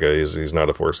Santeca is he's not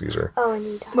a Force user. Oh, and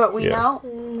he died. What we Yeah. know.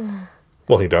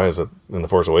 Well, he dies in The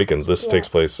Force Awakens. This Yeah. takes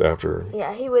place after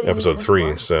Yeah, he would Episode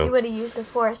 3, so... He would have used the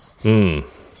Force to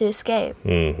escape.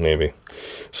 maybe.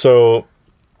 So,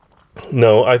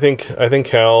 no, I think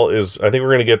Cal is... I think we're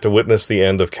going to get to witness the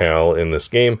end of Cal in this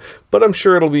game, but I'm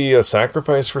sure it'll be a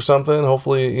sacrifice for something.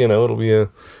 Hopefully, it'll be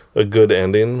a good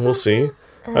ending. We'll see.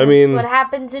 I mean... What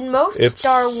happens in most It's-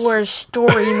 Star Wars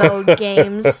story mode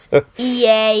games.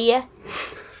 EA.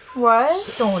 What?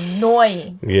 So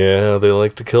annoying. Yeah, they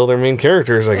like to kill their main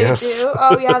characters, I They guess. do?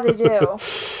 Oh, yeah, they do.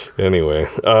 Anyway,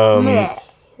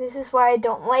 This is why I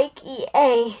don't like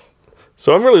EA.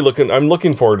 so I'm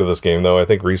looking forward to this game, though. I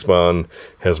think Respawn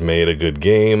has made a good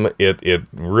game. It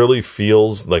really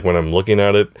feels like when I'm looking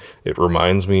at it, it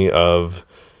reminds me of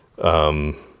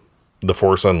The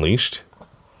Force Unleashed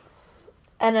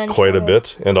And quite a Uncharted.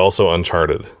 bit, and also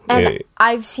Uncharted. And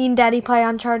I've seen Daddy play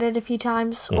Uncharted a few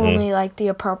times, only like the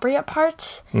appropriate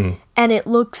parts, and it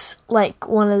looks like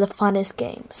one of the funnest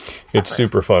games. It's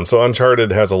super fun. So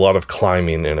Uncharted has a lot of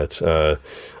climbing in it, a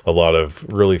lot of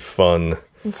really fun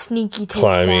And sneaky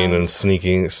climbing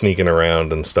takedowns. and sneaking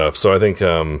around and stuff. So I think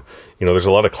there's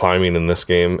a lot of climbing in this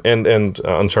game, and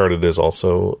Uncharted is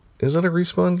also, is that a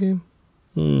Respawn game?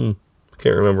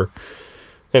 Can't remember.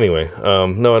 Anyway,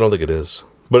 no, I don't think it is.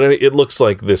 But it looks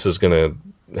like this is going to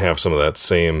have some of that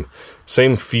same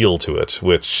feel to it,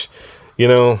 which,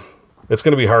 it's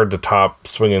going to be hard to top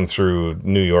swinging through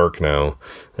New York now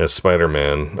as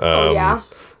Spider-Man. Yeah.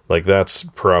 Like, that's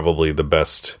probably the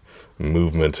best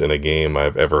movement in a game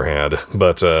I've ever had.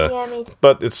 But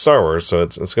but it's Star Wars, so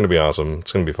it's going to be awesome.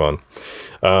 It's going to be fun.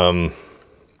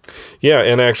 Yeah,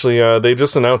 and actually, they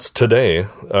just announced today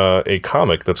a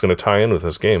comic that's going to tie in with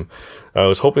this game. I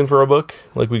was hoping for a book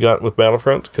like we got with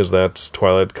Battlefront, because that's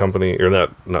Twilight Company, or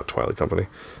not Twilight Company.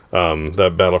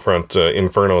 That Battlefront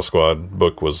Inferno Squad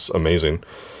book was amazing.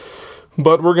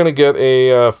 But we're going to get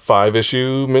a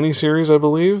 5-issue miniseries, I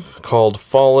believe, called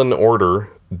Fallen Order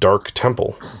Dark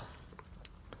Temple.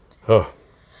 Oh.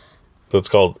 So it's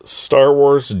called Star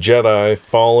Wars Jedi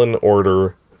Fallen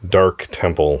Order Dark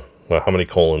Temple. Well, how many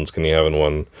colons can you have in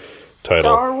one title?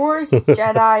 Star Wars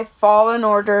Jedi Fallen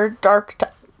Order Dark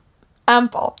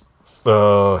Temple.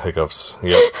 Oh, hiccups.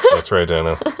 Yep, that's right,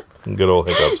 Dana. Good old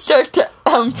hiccups. Dark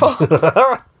Temple.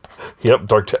 Yep,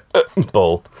 Dark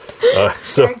Temple. All right.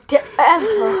 Star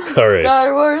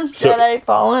Wars Jedi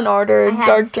Fallen Order I had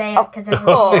Dark to say it Temple. because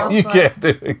everyone You can't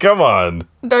do it. Come on.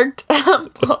 Dark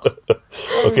Temple.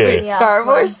 Okay. Yeah. Star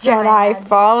Wars Jedi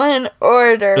Fallen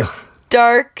Order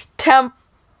Dark Temple.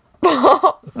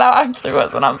 That actually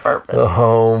wasn't on purpose.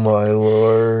 Oh, my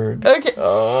Lord. Okay,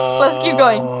 let's keep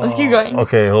going.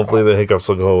 Okay, hopefully the hiccups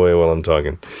will go away while I'm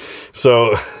talking.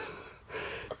 So,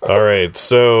 all right.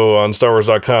 So on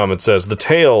StarWars.com, it says, the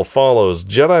tale follows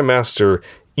Jedi Master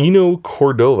Eno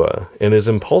Cordova and his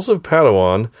impulsive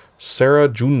Padawan, Sarah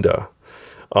Junda,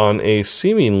 on a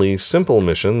seemingly simple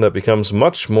mission that becomes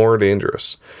much more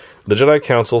dangerous. The Jedi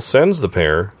Council sends the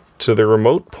pair to the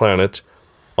remote planet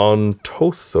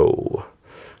Ontotho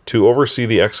to oversee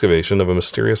the excavation of a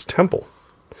mysterious temple.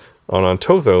 On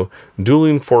Ontotho,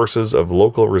 dueling forces of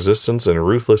local resistance and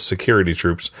ruthless security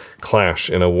troops clash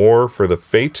in a war for the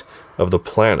fate of the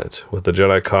planet, with the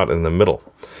Jedi caught in the middle.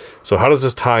 So how does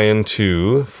this tie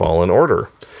into Fallen Order?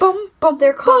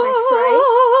 They're comics,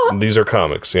 right? These are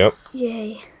comics, yep.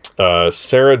 Yay.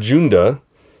 Sarah Junda,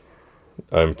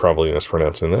 I'm probably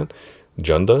mispronouncing that.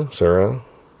 Junda? Sarah?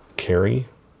 Carrie?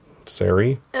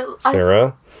 Sari?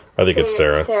 Sarah? I think it's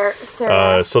Sarah.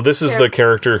 Sarah. So this is the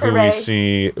character who we Saray.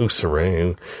 see. Ooh,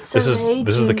 Saray. This is Saray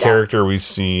the Junda. character we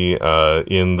see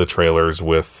in the trailers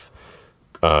with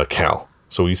Cal.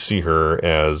 So we see her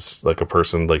as like a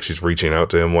person, like she's reaching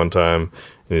out to him one time,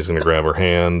 and he's going to grab her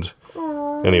hand.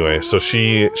 Anyway, so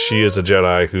she is a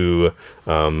Jedi who,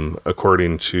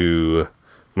 according to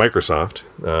Microsoft,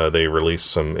 they released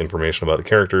some information about the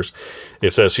characters.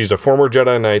 It says she's a former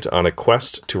Jedi Knight on a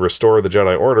quest to restore the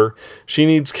Jedi Order. She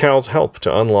needs Cal's help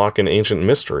to unlock an ancient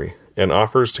mystery and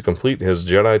offers to complete his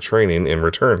Jedi training in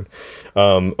return.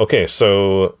 Okay,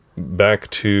 so back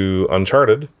to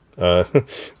Uncharted. The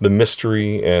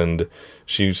mystery, and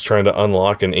she's trying to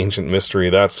unlock an ancient mystery.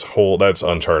 That's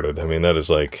Uncharted. I mean, that's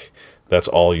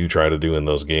all you try to do in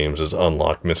those games is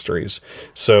unlock mysteries.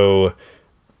 So,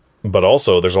 but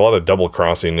also there's a lot of double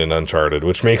crossing in Uncharted,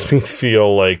 which makes me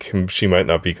feel like she might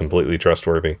not be completely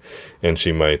trustworthy, and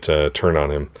she might turn on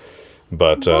him.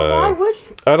 But why would she?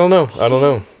 I don't know.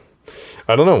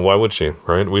 Why would she?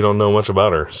 Right? We don't know much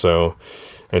about her. So,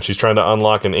 and she's trying to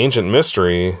unlock an ancient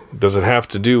mystery. Does it have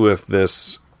to do with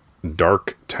this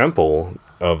dark temple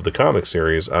of the comic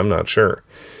series? I'm not sure.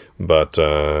 But,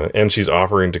 and she's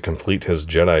offering to complete his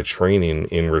Jedi training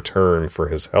in return for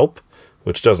his help,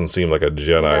 which doesn't seem like a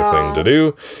Jedi thing to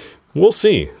do. We'll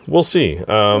see.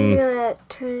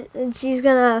 She's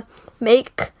gonna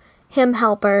make him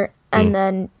help her, and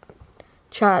then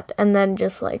chat, and then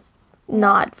just like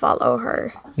not follow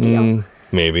her deal.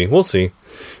 Maybe. We'll see.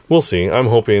 I'm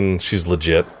hoping she's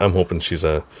legit. I'm hoping she's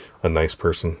a nice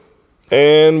person.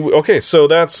 And, okay, so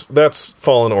that's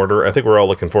Fallen Order. I think we're all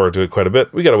looking forward to it quite a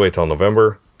bit. We gotta wait till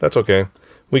November. That's okay.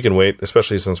 We can wait,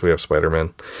 especially since we have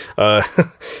Spider-Man.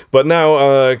 But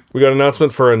now, we got an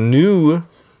announcement for a new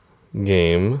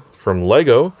game from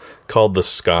LEGO called the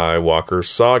Skywalker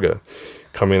Saga,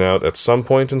 coming out at some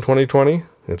point in 2020.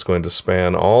 It's going to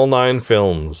span all 9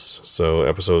 films, so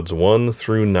episodes 1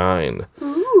 through 9.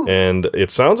 And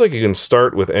it sounds like you can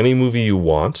start with any movie you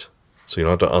want, so you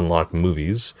don't have to unlock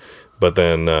movies. But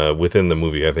then within the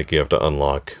movie, I think you have to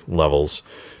unlock levels.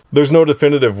 There's no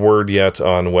definitive word yet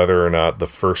on whether or not the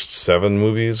first 7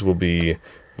 movies will be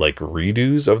like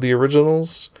redos of the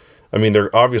originals. I mean, they're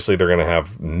going to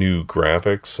have new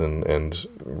graphics and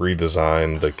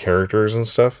redesign the characters and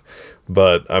stuff.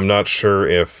 But I'm not sure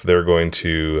if they're going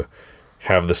to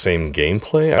have the same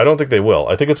gameplay. I don't think they will.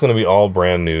 I think it's going to be all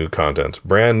brand new content.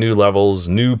 Brand new levels,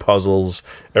 new puzzles.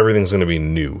 Everything's going to be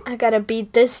new. I gotta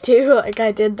beat this too, like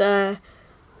I did the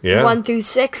 1 through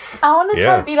 6. I want to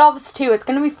try to beat all this too. It's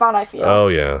going to be fun, I feel. Oh,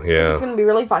 yeah, yeah. It's going to be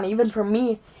really fun, even for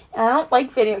me. And I don't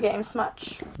like video games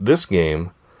much. This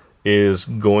game is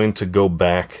going to go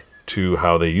back to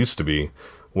how they used to be,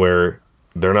 where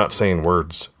they're not saying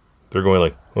words. They're going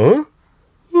like, huh?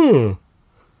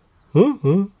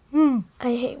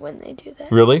 I hate when they do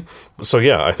that. Really? So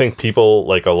yeah, I think people,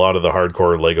 like a lot of the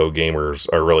hardcore Lego gamers,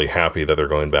 are really happy that they're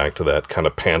going back to that kind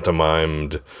of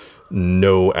pantomimed,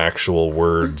 no actual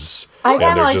words, I and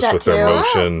kinda they're like just that with their too.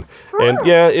 motion. And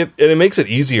yeah, it makes it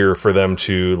easier for them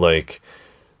to like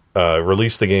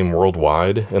release the game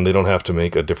worldwide, and they don't have to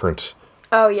make a different,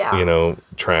 Oh, yeah.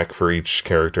 track for each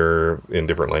character in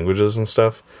different languages and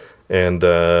stuff. And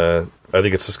I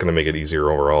think it's just going to make it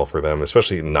easier overall for them,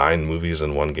 especially 9 movies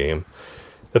in one game.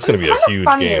 That's going to be a huge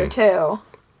funnier game. too.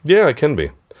 Yeah, it can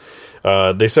be.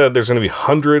 They said there's going to be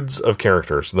hundreds of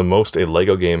characters, the most a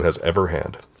Lego game has ever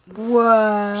had.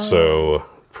 Whoa. So,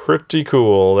 pretty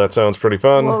cool. That sounds pretty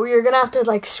fun. Well, you're gonna have to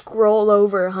like scroll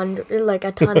over a ton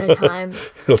of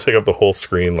times. It'll take up the whole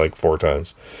screen like 4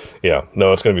 times. Yeah,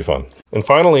 no, it's going to be fun. And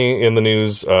finally, in the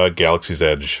news, Galaxy's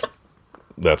Edge.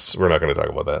 We're not going to talk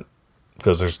about that,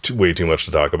 because there's way too much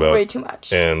to talk about. Way too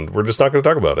much. And we're just not going to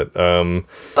talk about it.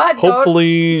 But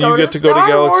hopefully go you get to go to Star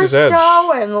Galaxy's Wars Edge.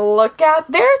 show and look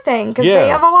at their thing, because Yeah. they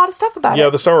have a lot of stuff about Yeah,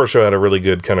 it. the Star Wars show had a really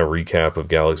good kind of recap of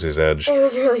Galaxy's Edge. It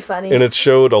was really funny. And it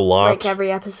showed a lot. like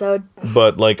every episode.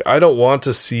 But, like, I don't want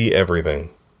to see everything.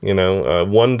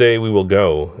 One day we will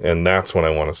go, and that's when I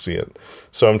want to see it.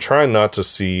 So I'm trying not to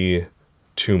see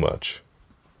too much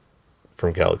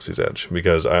from Galaxy's Edge,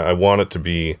 because I want it to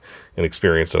be an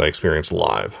experience that I experience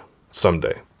live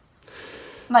someday.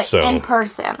 Like, so- in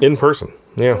person. In person,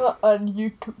 yeah. On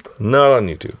YouTube. Not on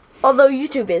YouTube. Although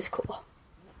YouTube is cool.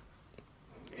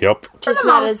 Yep. Just the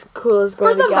not most- as cool as For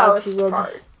going the to Galaxy's most Edge.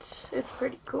 part. It's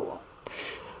pretty cool.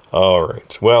 All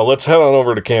right. Well, let's head on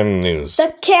over to Canon News.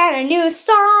 The Canon News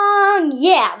song,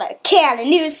 yeah. The Canon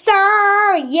News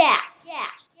song, yeah.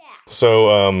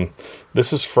 So,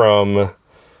 this is from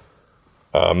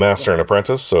Master and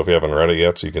Apprentice, so if you haven't read it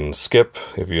yet, you can skip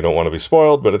if you don't want to be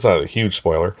spoiled, but it's not a huge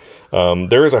spoiler.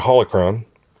 There is a holocron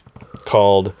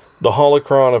called the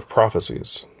Holocron of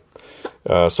Prophecies.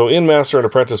 So in Master and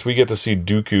Apprentice, we get to see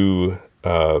Dooku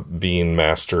being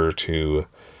master to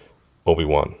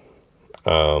Obi-Wan.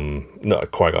 No,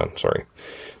 Qui-Gon, sorry.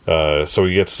 So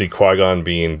we get to see Qui-Gon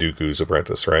being Dooku's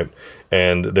apprentice, right?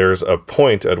 And there's a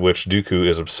point at which Dooku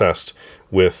is obsessed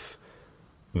with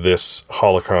this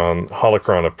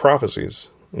holocron of prophecies.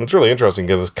 And it's really interesting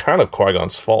because it's kind of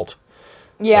Qui-Gon's fault.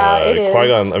 Yeah, it is.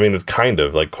 Qui-Gon, I mean, it's kind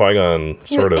of like Qui-Gon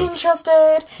He sort was of.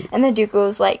 interested, and then Dooku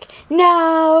was like,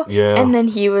 no. Yeah. And then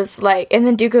he was like, and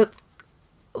then Dooku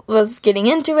was getting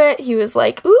into it. He was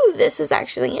like, ooh, this is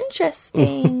actually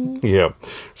interesting. Yeah.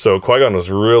 So Qui-Gon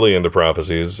was really into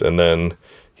prophecies, and then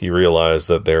he realized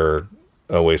that they're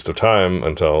a waste of time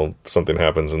until something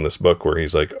happens in this book where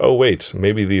he's like, oh, wait,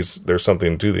 maybe there's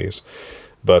something to these.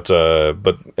 But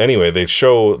anyway, they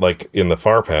show, like, in the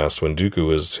far past when Dooku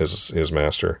was his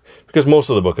master, because most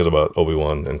of the book is about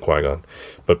Obi-Wan and Qui-Gon,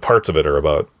 but parts of it are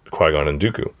about Qui-Gon and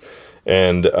Dooku.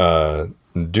 And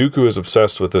Dooku is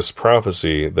obsessed with this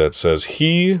prophecy that says,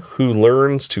 he who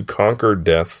learns to conquer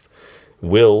death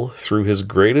will, through his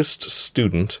greatest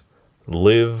student,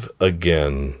 live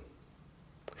again.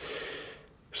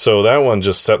 So that one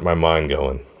just set my mind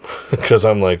going. Because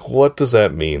I'm like, what does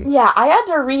that mean? Yeah, I had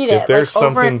to read it. If there's like,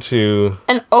 over something to...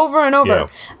 and over and over. Yeah.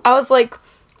 I was like,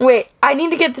 wait, I need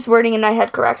to get this wording in my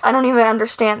head correct. I don't even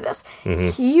understand this. Mm-hmm.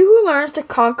 He who learns to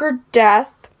conquer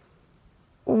death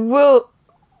will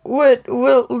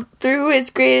through his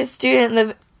greatest student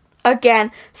live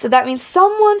again. So that means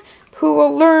someone who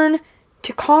will learn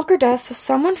to conquer death. So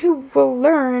someone who will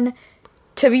learn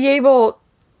to be able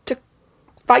to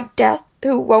fight death,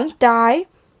 who won't die,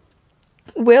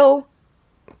 will,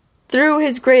 through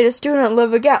his greatest student,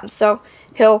 live again. So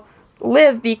he'll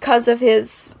live because of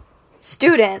his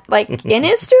student. Like, in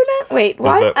his student? Wait, Is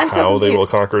what? that I'm so how they will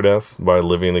confused. conquer death? By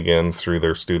living again through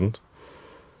their student?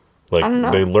 Like, I don't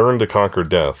know. they learn to conquer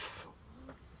death.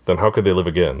 Then how could they live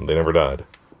again? They never died.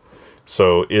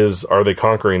 So are they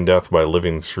conquering death by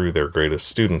living through their greatest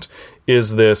student?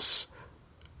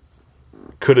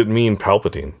 Could it mean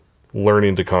Palpatine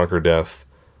learning to conquer death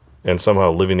and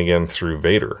somehow living again through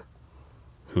Vader,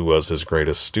 who was his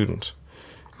greatest student?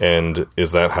 And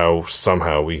is that how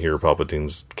somehow we hear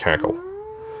Palpatine's cackle?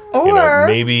 Or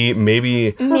maybe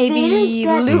Luke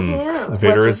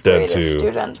Vader was is his dead greatest too.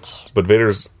 student. But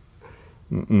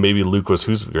maybe Luke was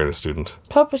whose greatest student?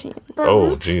 Palpatine.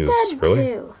 Oh, jeez,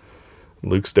 really?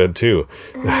 Luke's dead too.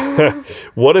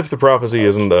 What if the prophecy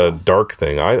isn't a dark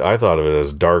thing? I thought of it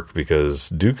as dark because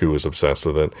Dooku was obsessed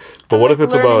with it. But what if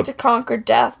it's learning about... to conquer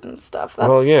death and stuff? That's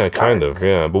well, yeah, dark. kind of,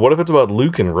 yeah. But what if it's about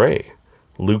Luke and Rey?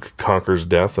 Luke conquers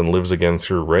death and lives again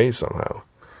through Rey somehow.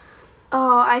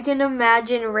 Oh, I can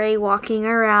imagine Rey walking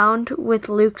around with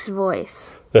Luke's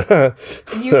voice. You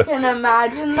can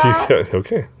imagine that?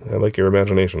 Okay, I like your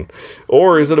imagination.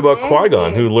 Or is it about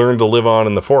Qui-Gon, who learned to live on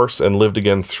in the Force and lived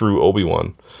again through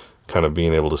Obi-Wan, kind of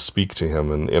being able to speak to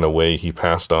him, and in a way he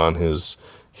passed on his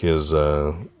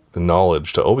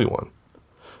knowledge to Obi-Wan.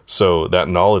 So that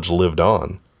knowledge lived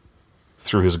on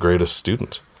through his greatest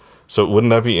student. So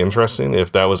wouldn't that be interesting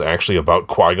if that was actually about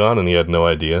Qui-Gon and he had no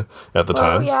idea at the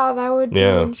time? Yeah, that would be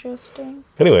Yeah. interesting.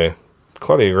 Anyway,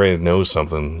 Claudia Gray knows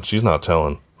something. She's not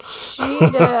telling. She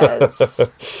does.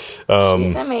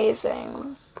 She's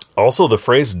amazing. Also, the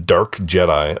phrase Dark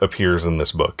Jedi appears in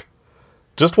this book.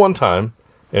 Just one time,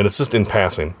 and it's just in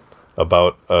passing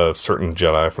about a certain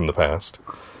Jedi from the past.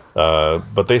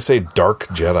 But they say Dark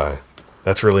Jedi.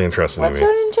 That's really interesting What to me.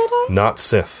 certain Jedi? Not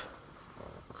Sith.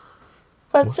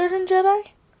 What certain Jedi?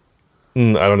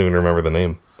 I don't even remember the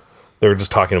name. They were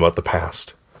just talking about the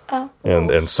past. Oh.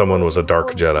 And someone was a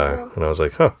Dark Jedi. And I was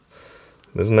like, huh,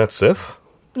 isn't that Sith?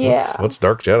 Yeah. What's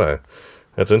Dark Jedi?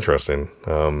 That's interesting.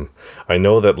 I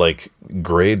know that, like,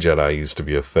 Gray Jedi used to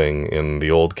be a thing in the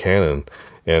old canon,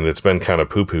 and it's been kind of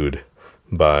poo-pooed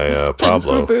by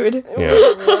Pablo. Poo-pooed.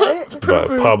 Yeah. But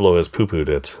Pablo has poo-pooed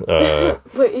it.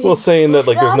 Well, saying that,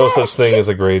 like, there's no such thing as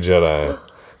a Gray Jedi.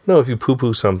 No, if you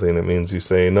poo-poo something, it means you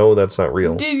say, no, that's not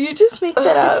real. Did you just make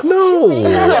that up? No,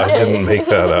 I didn't make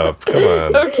that up. Come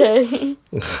on. Okay.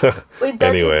 Wait, that's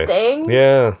Anyway. a thing?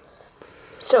 Yeah,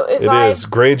 So if it is.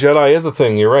 Gray Jedi is a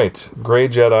thing. You're right. Gray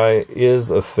Jedi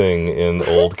is a thing in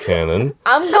old canon.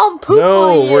 I'm gonna poo-poo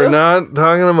No, you. we're not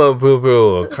talking about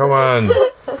poo-poo. Come on.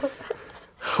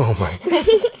 Oh my.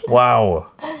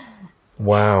 Wow.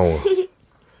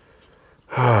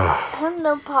 I don't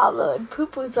know, Pablo would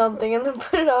poo-poo something and then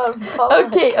put it on Pablo.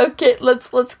 Okay.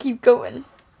 Let's keep going.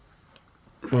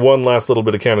 One last little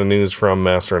bit of canon news from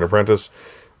Master and Apprentice.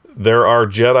 There are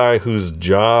Jedi whose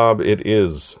job it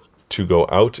is to go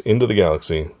out into the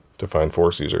galaxy to find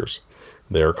Force users.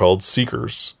 They are called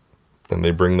Seekers, and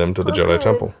they bring them to the Jedi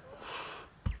Temple.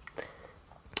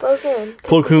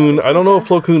 Plo Koon, I don't know if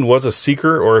Plo Koon was a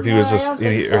Seeker or if he was I just don't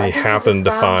think so. I he think he happened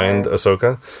to just found find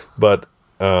Ahsoka, but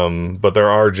there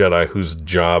are Jedi whose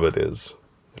job it is.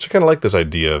 Which I kind of like this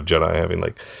idea of Jedi having,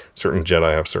 like, certain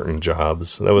Jedi have certain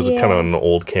jobs. That was kind of an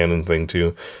old canon thing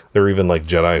too. There were even, like,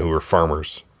 Jedi who were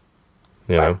farmers.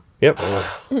 You know? Yep.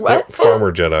 What? Yep,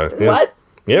 farmer Jedi. Yeah. What?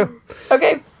 Yeah.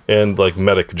 Okay. And, like,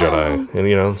 medic Jedi. And,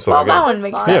 you know, so Well, they got- that one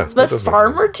makes Yeah, sense. that But does make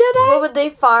farmer Jedi? What would they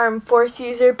farm? Force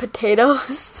user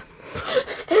potatoes?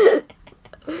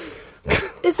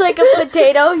 It's like a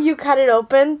potato, you cut it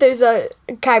open, there's a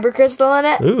kyber crystal in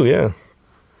it. Ooh, yeah.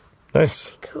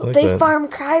 Nice. I like They that. farm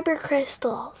kyber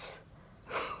crystals.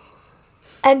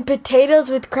 And potatoes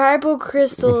with kyber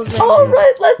crystals in All it.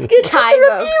 right, let's get to the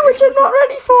Kybo review, which I'm not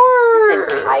ready for.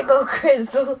 Kyber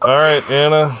crystals. All right,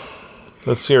 Anna.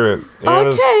 Let's hear it.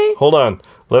 Anna's- Okay. Hold on.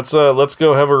 Let's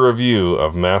go have a review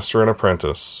of Master and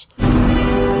Apprentice.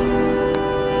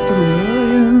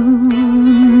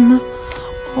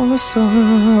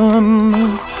 Awesome.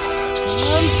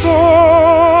 And so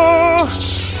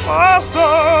awesome.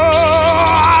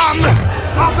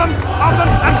 Awesome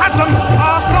and handsome.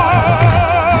 Awesome.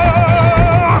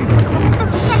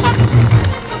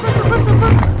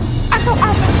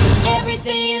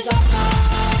 Everything is awesome.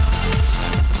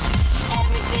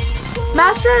 Everything is cool.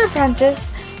 Master and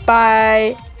Apprentice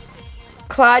by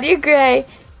Claudia Gray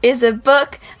is a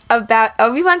book about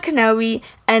Obi-Wan Kenobi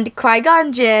and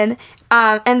Qui-Gon Jinn,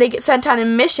 and they get sent on a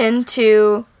mission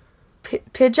to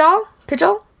Pijal?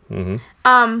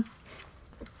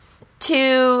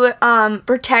 To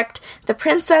protect the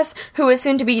princess who is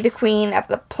soon to be the queen of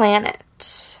the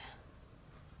planet.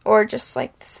 Or just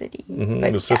like the city.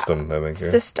 But The system, I think.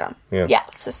 Yeah. System. Yeah. Yeah,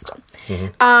 system.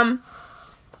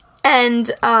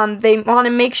 And they want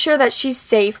to make sure that she's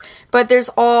safe, but there's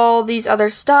all these other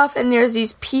stuff, and there's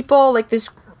these people, like this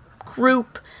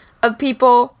group of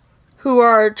people who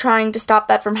are trying to stop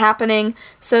that from happening.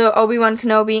 So Obi-Wan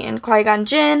Kenobi and Qui-Gon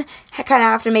Jinn kind of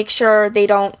have to make sure they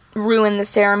don't ruin the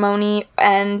ceremony,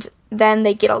 and then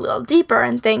they get a little deeper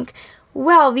and think,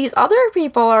 well, these other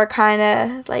people are kind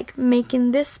of, like,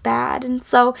 making this bad, and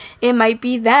so it might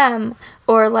be them.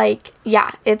 Or, like,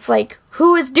 yeah, it's like,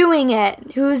 who is doing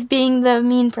it? Who's being the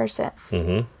mean person?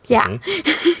 Mm-hmm. Yeah.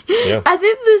 Mm-hmm. Yeah. I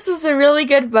think this was a really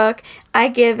good book. I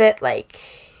give it, like,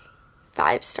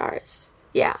 5 stars.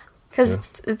 Yeah.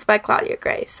 Because it's by Claudia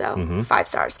Gray, so 5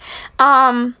 stars.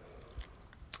 And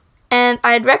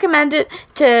I'd recommend it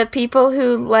to people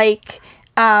who like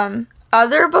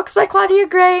other books by Claudia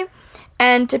Gray,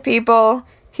 and to people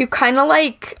who kind of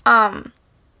like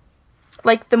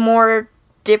the more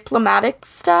diplomatic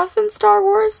stuff in Star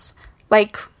Wars,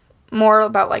 like more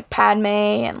about like Padme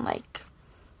and like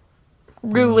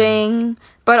ruling,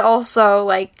 but also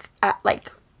like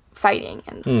fighting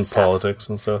and stuff. Politics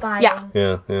and stuff.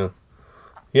 Yeah.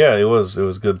 Yeah, it was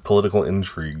good political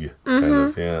intrigue. Kind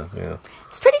of, yeah.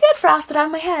 It's pretty good for off the top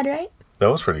of my head, right? That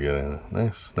was pretty good, Anna.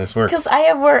 Nice work. Because I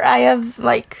have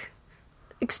like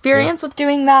experience with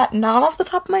doing that not off the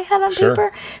top of my head on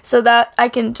paper, so that I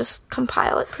can just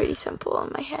compile it pretty simple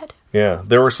in my head. Yeah,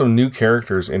 there were some new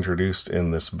characters introduced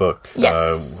in this book.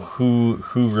 Yes. Who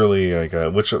really like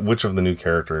which of the new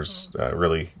characters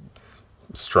really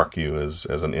struck you as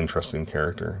an interesting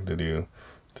character? Did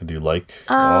you like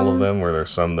all of them? Were there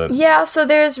some that... Yeah, so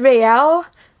there's Rael,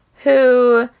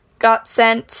 who got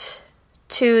sent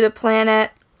to the planet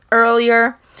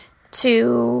earlier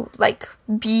to, like,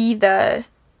 be the...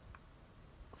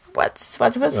 What's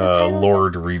his title?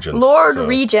 Lord Regent.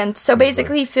 Regent. So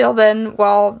basically he filled in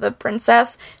while the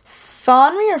princess...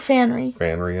 Fanry or Fanry?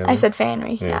 Fanry, I said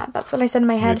Fanry. Yeah, that's what I said in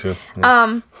my head. Me too.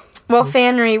 Yeah. Well,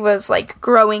 Fanry was, like,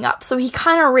 growing up. So he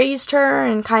kind of raised her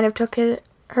and kind of took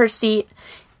her seat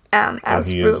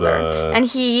as ruler. And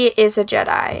he is a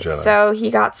Jedi. So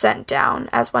he got sent down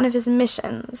as one of his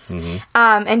missions.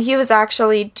 And he was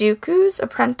actually Dooku's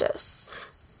apprentice.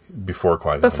 Before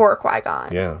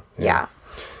Qui-Gon. Yeah.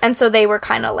 And so they were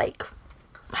kind of, like,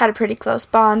 had a pretty close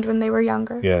bond when they were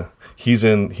younger. Yeah. He's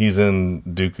in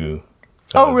Dooku.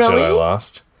 Oh, really? Jedi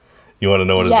Lost. You want to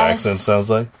know what his accent sounds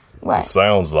like? What? It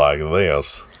sounds like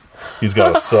this. He's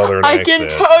got a southern I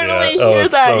accent. can totally hear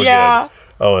that, so yeah. Good.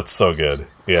 Oh, it's so good.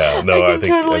 Yeah, no, I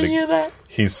think hear that.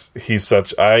 He's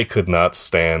such... I could not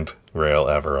stand Rael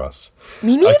Averross.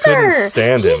 Me neither. I couldn't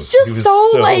stand him. He's just he was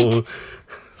so like...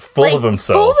 full of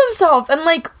himself. Full of himself and,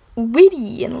 like,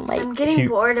 witty and, like... I'm getting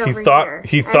bored over here.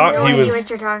 He thought he was... what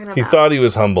you're talking about. He thought he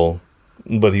was humble,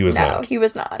 but he was not. No, he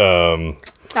was not.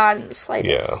 Not in the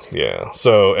slightest. Yeah.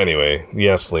 So, anyway,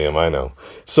 yes, Liam, I know.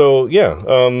 So, yeah,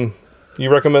 you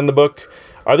recommend the book?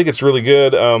 I think it's really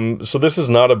good. So this is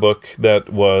not a book that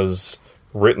was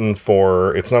written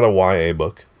for... It's not a YA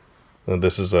book.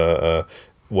 This is a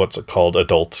what's called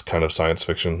adult kind of science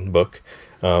fiction book.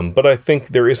 But I think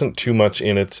there isn't too much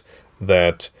in it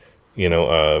that...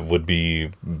 would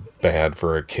be bad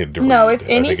for a kid to read. No, if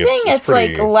anything, it's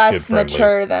like less kid-friendly.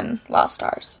 mature than Lost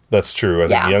Stars. That's true. I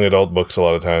think young adult books a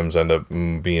lot of times end up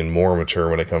being more mature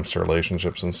when it comes to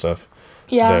relationships and stuff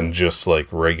than just like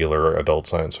regular adult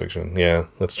science fiction. Yeah,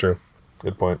 that's true.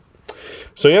 Good point.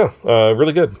 So yeah,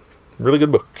 really good. Really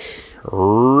good book.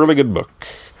 Really good book.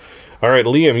 All right,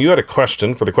 Liam, you had a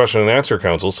question for the Question and Answer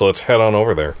Council, so let's head on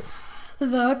over there.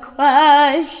 The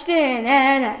Question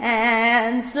and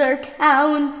Answer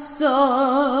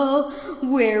Council,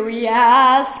 where we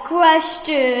ask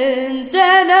questions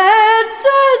and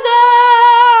answer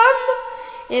them.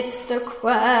 It's the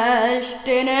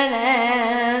Question and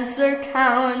Answer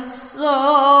Council.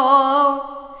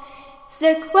 It's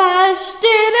the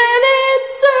Question and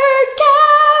Answer Council.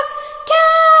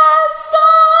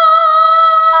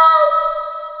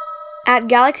 At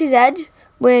Galaxy's Edge,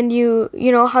 when you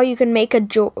know how you can make a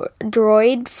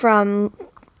droid from,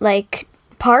 like,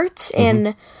 parts,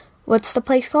 and what's the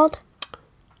place called?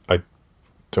 I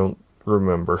don't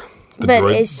remember. But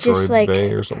it's just like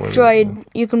Bay or something droid. Like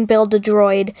that. You can build a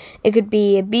droid. It could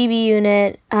be a BB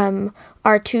unit,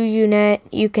 R2 unit.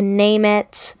 You can name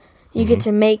it. You get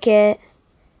to make it.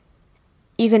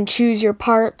 You can choose your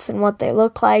parts and what they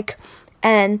look like.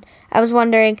 And I was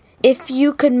wondering, if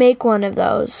you could make one of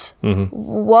those,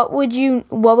 what would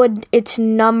its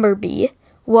number be?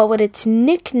 What would its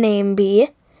nickname be?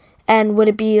 And would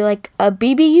it be like a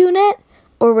BB unit,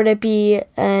 or would it be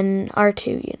an R2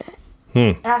 unit?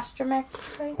 Astromech.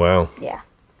 Right? Wow. Yeah.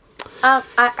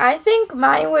 I think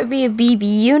mine would be a BB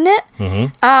unit.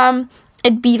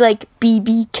 It'd be like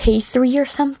BBK3 or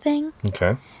something.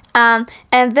 Okay. And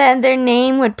then their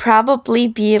name would probably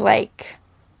be like...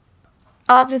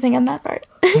 I'll have to think on that part.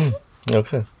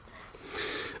 Okay.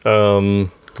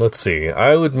 Let's see.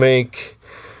 I would make...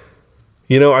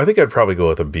 I think I'd probably go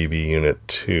with a BB unit,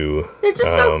 too. They're just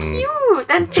so cute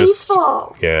and Just,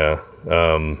 faithful. yeah.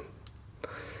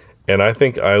 And I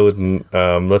think I would...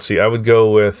 let's see. I would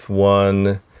go with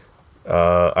one...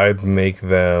 I'd make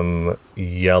them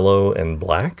yellow and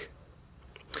black.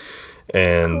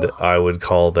 And I would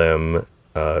call them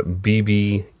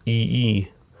BBEE.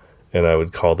 And I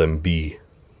would call them B.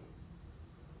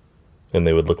 And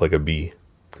they would look like a bee.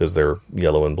 Because they're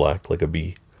yellow and black, like a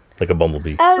bee. Like a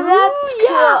bumblebee. Oh, that's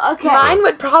cool. Okay. Mine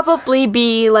would probably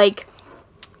be like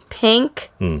pink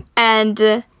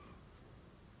and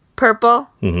purple,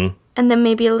 and then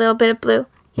maybe a little bit of blue.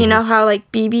 You know how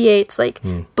like BB-8's like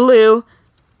blue,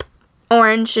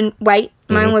 orange, and white.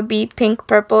 Mine would be pink,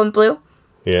 purple, and blue.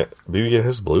 Yeah. BB-8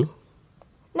 has blue?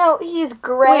 No, he's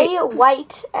gray,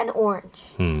 white, and orange.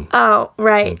 Oh,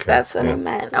 right. Okay, That's what yeah. I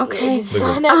meant. Okay.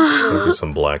 There's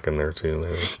some black in there, too.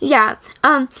 Maybe. Yeah.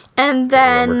 And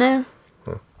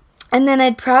then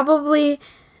I'd probably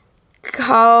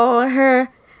call her.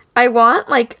 I want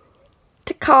like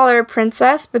to call her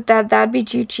princess, but that'd be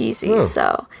too cheesy.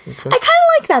 So I kind of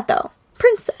like that though,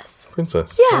 princess.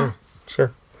 Princess. Yeah.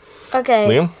 Sure. Okay.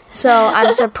 Liam? So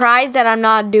I'm surprised that I'm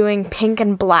not doing pink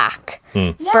and black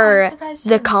for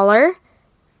the color,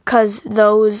 because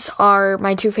those are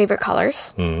my two favorite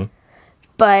colors.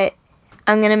 But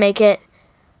I'm going to make it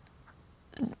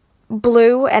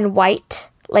blue and white,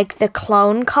 like the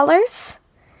clone colors.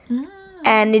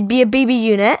 And it'd be a BB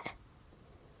unit.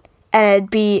 And it'd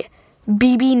be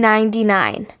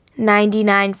BB99.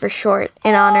 99 for short,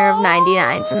 in honor of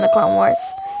 99 from the Clone Wars.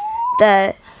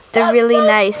 The really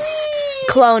nice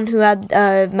clone who had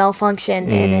a malfunction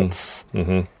in its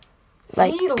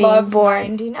like He being loves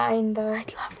born. 99 though. I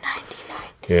love 99.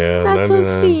 Yeah. That's so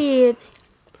 99. sweet.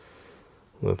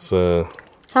 Let's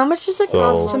How much does it So-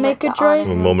 cost to make a droid?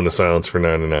 a moment of silence for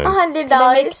 99. Can I make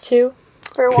 $100 two?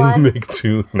 for Can one. you make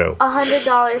two? No.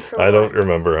 $100 for one. I don't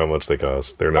remember how much they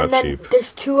cost. They're not And then cheap.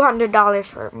 there's $200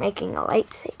 for making a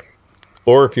lightsaber.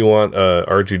 Or if you want a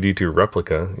R2-D2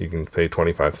 replica, you can pay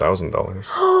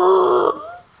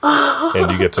 $25,000.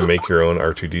 And you get to make your own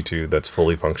R2-D2 that's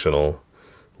fully functional,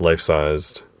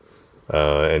 life-sized,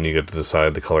 and you get to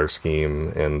decide the color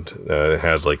scheme, and it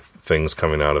has like things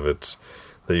coming out of it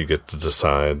that you get to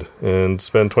decide and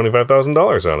spend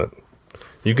 $25,000 on it.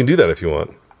 You can do that if you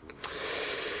want.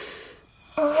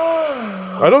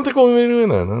 I don't think we'll be doing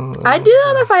that. I'd do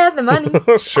that if I had the money.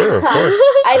 Sure, of course.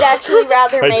 I'd actually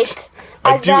rather make.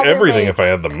 I'd do rather everything make- if I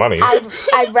had the money.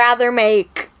 I'd rather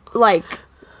make like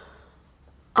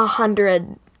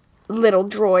 100 little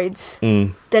droids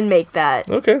than make that.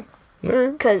 Okay. All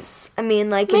right. Because, I mean,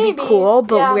 like, it'd Maybe, be cool,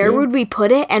 but yeah. where would we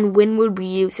put it and when would we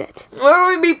use it? Where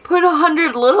would we put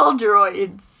 100 little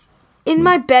droids? In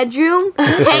my bedroom,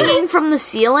 hanging from the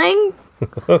ceiling?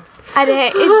 It'd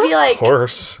be like...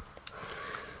 Horse.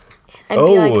 I'd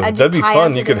be like, I'd just that'd be tie fun.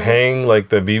 onto You could the- hang like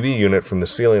the BB unit from the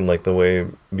ceiling, like the way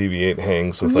BB-8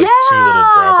 hangs with like two little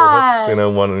grapple hooks,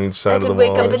 one on each side I of the could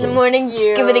wake wall. up in the morning,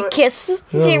 give it a kiss,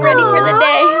 get ready for the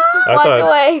day, walk thought-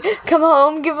 away, come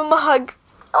home, give him a hug.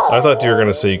 I thought you were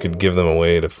gonna say you could give them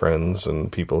away to friends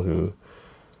and people who,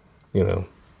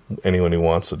 anyone who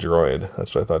wants a droid.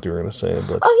 That's what I thought you were gonna say.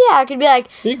 But Oh yeah, I could be like,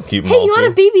 you can keep them hey, all you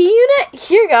want a too. BB unit?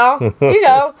 Here you go. Here you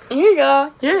go. Here you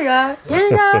go. Here you go. Here you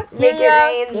go. Make it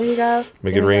rain. Here you go.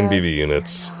 Make it rain BB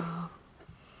units.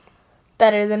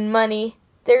 Better than money.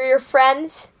 They're your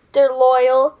friends, they're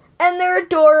loyal, and they're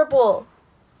adorable.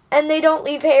 And they don't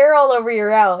leave hair all over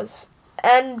your house.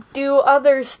 And do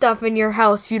other stuff in your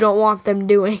house you don't want them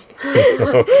doing.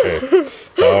 Okay.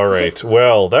 All right.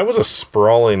 Well, that was a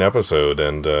sprawling episode,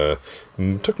 and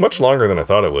took much longer than I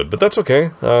thought it would, but that's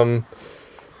okay.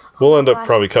 We'll end up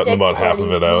probably cutting about half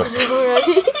of it out.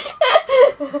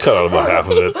 Cut out about half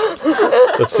of it.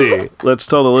 Let's see. Let's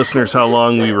tell the listeners how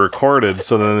long we recorded,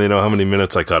 so then they know how many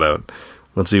minutes I cut out.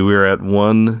 Let's see. We're at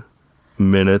 1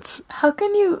 minute How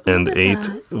can you? and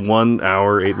 1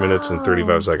 hour, 8 minutes, and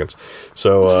 35 seconds.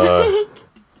 So,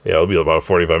 yeah, it'll be about a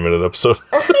 45-minute episode.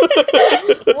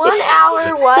 1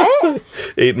 hour what?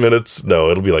 8 minutes. No,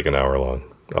 it'll be like an hour long.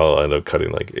 I'll end up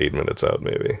cutting like 8 minutes out,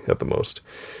 maybe, at the most.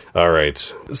 All right.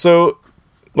 So,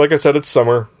 like I said, it's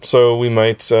summer, so we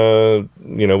might,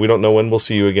 we don't know when we'll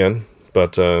see you again,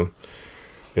 but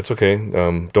it's okay.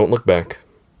 Don't look back.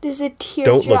 There's a tear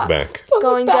Don't look back.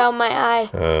 going down my eye.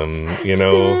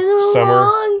 Summer.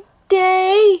 Long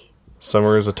day.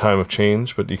 Summer is a time of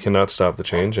change, but you cannot stop the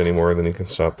change any more than you can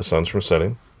stop the suns from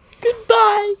setting.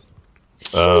 Goodbye.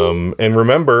 And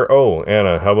remember,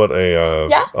 Anna, how about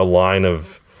a line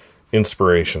of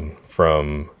inspiration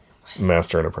from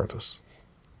Master and Apprentice.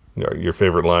 Your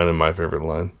favorite line and my favorite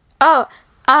line. Oh,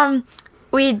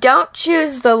 we don't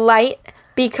choose the light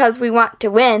because we want to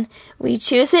win. We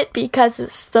choose it because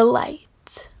it's the light.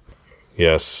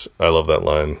 Yes, I love that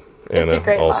line. It's a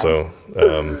great also.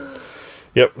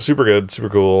 Yep, super good, super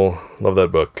cool. Love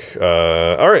that book.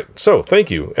 All right, so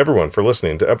thank you, everyone, for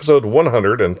listening to episode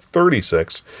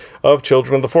 136 of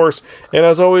Children of the Force. And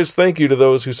as always, thank you to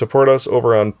those who support us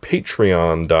over on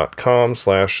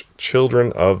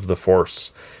patreon.com/Children of the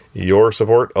Force. Your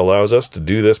support allows us to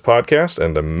do this podcast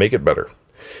and to make it better.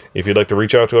 If you'd like to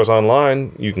reach out to us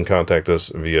online, you can contact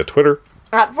us via Twitter.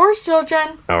 At Force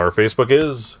Children. Our Facebook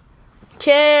is.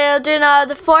 Children of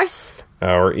the Force.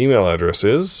 Our email address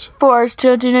is.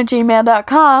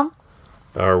 forcechildren@gmail.com.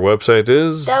 Our website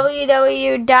is.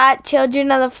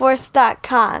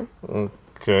 www.childrenoftheforce.com.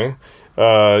 Okay.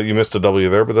 You missed a W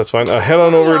there, but that's fine. Head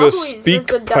on over to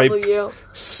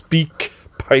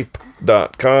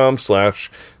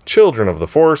speakpipe.com/Children of the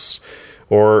Force,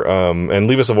 or and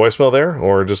leave us a voicemail there,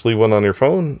 or just leave one on your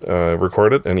phone,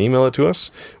 record it, and email it to us.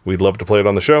 We'd love to play it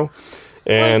on the show.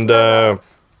 And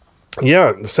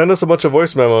yeah, send us a bunch of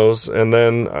voice memos, and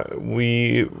then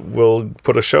we will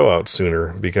put a show out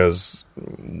sooner, because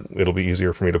it'll be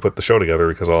easier for me to put the show together,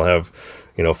 because I'll have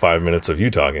 5 minutes of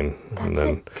you talking. That's and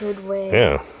then, a good way.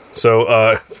 Yeah.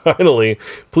 So, finally,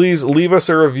 please leave us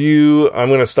a review. I'm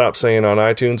going to stop saying on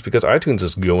iTunes, because iTunes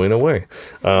is going away.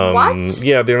 What?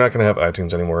 Yeah, they're not going to have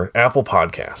iTunes anymore. Apple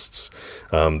Podcasts.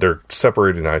 They're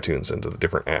separating iTunes into the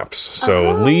different apps.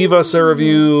 So, leave us a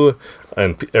review.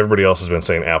 And everybody else has been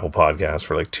saying Apple Podcasts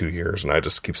for like 2 years, and I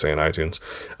just keep saying iTunes.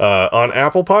 On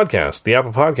Apple Podcasts, the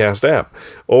Apple Podcast app,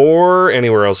 or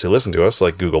anywhere else you listen to us,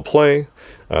 like Google Play.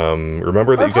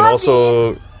 Remember that you can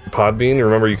also... Podbean.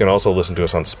 Remember, you can also listen to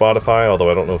us on Spotify,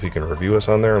 although I don't know if you can review us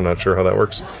on there. I'm not sure how that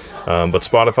works. But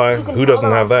Spotify, who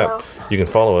doesn't have that? You can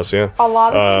follow us, yeah. A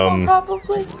lot of people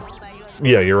probably.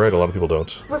 Yeah, you're right. A lot of people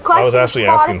don't. Request I was actually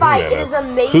asking Spotify. who It is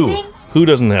amazing. Who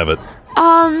doesn't have it?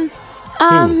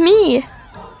 Me.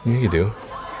 Yeah, you do.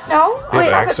 No? You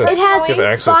have access. It has you have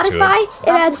access Spotify. to it.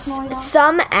 It has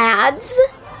some ads.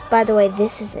 By the way,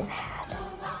 this is an ad.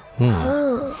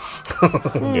 How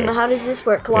does this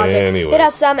work? Logic. Anyway. It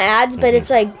has some ads, but it's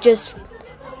like just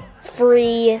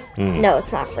free. No,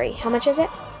 it's not free. How much is it?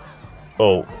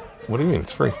 Oh, what do you mean?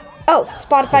 It's free. Oh,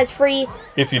 Spotify's free.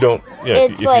 If you don't, yeah,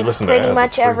 It's if like you listen to pretty ads, much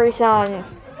it's free. every song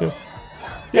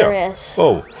there is.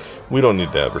 Oh, we don't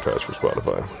need to advertise for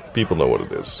Spotify. People know what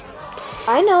it is.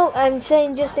 I know. I'm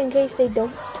saying just in case they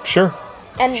don't. Sure.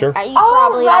 And Sure. you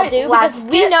probably all do, because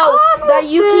we know that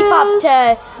you keep up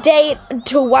to date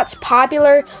to what's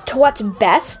popular, to what's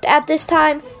best at this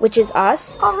time, which is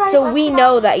us. So we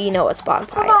know that you know what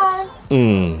Spotify is.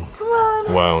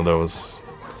 Wow,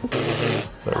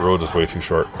 that road is way too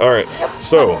short. All right,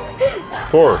 so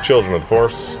for Children of the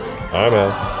Force, I'm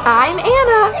Al. I'm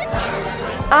Anna.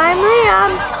 I'm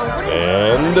Liam.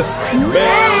 And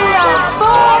May the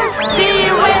Force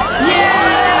be with you.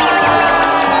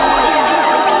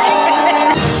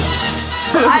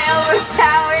 I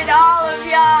overpowered all of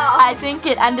y'all. I think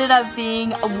it ended up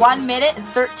being 1 minute and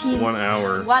 13. 1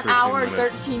 hour. 1 13 hour,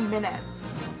 minutes. 13 minutes.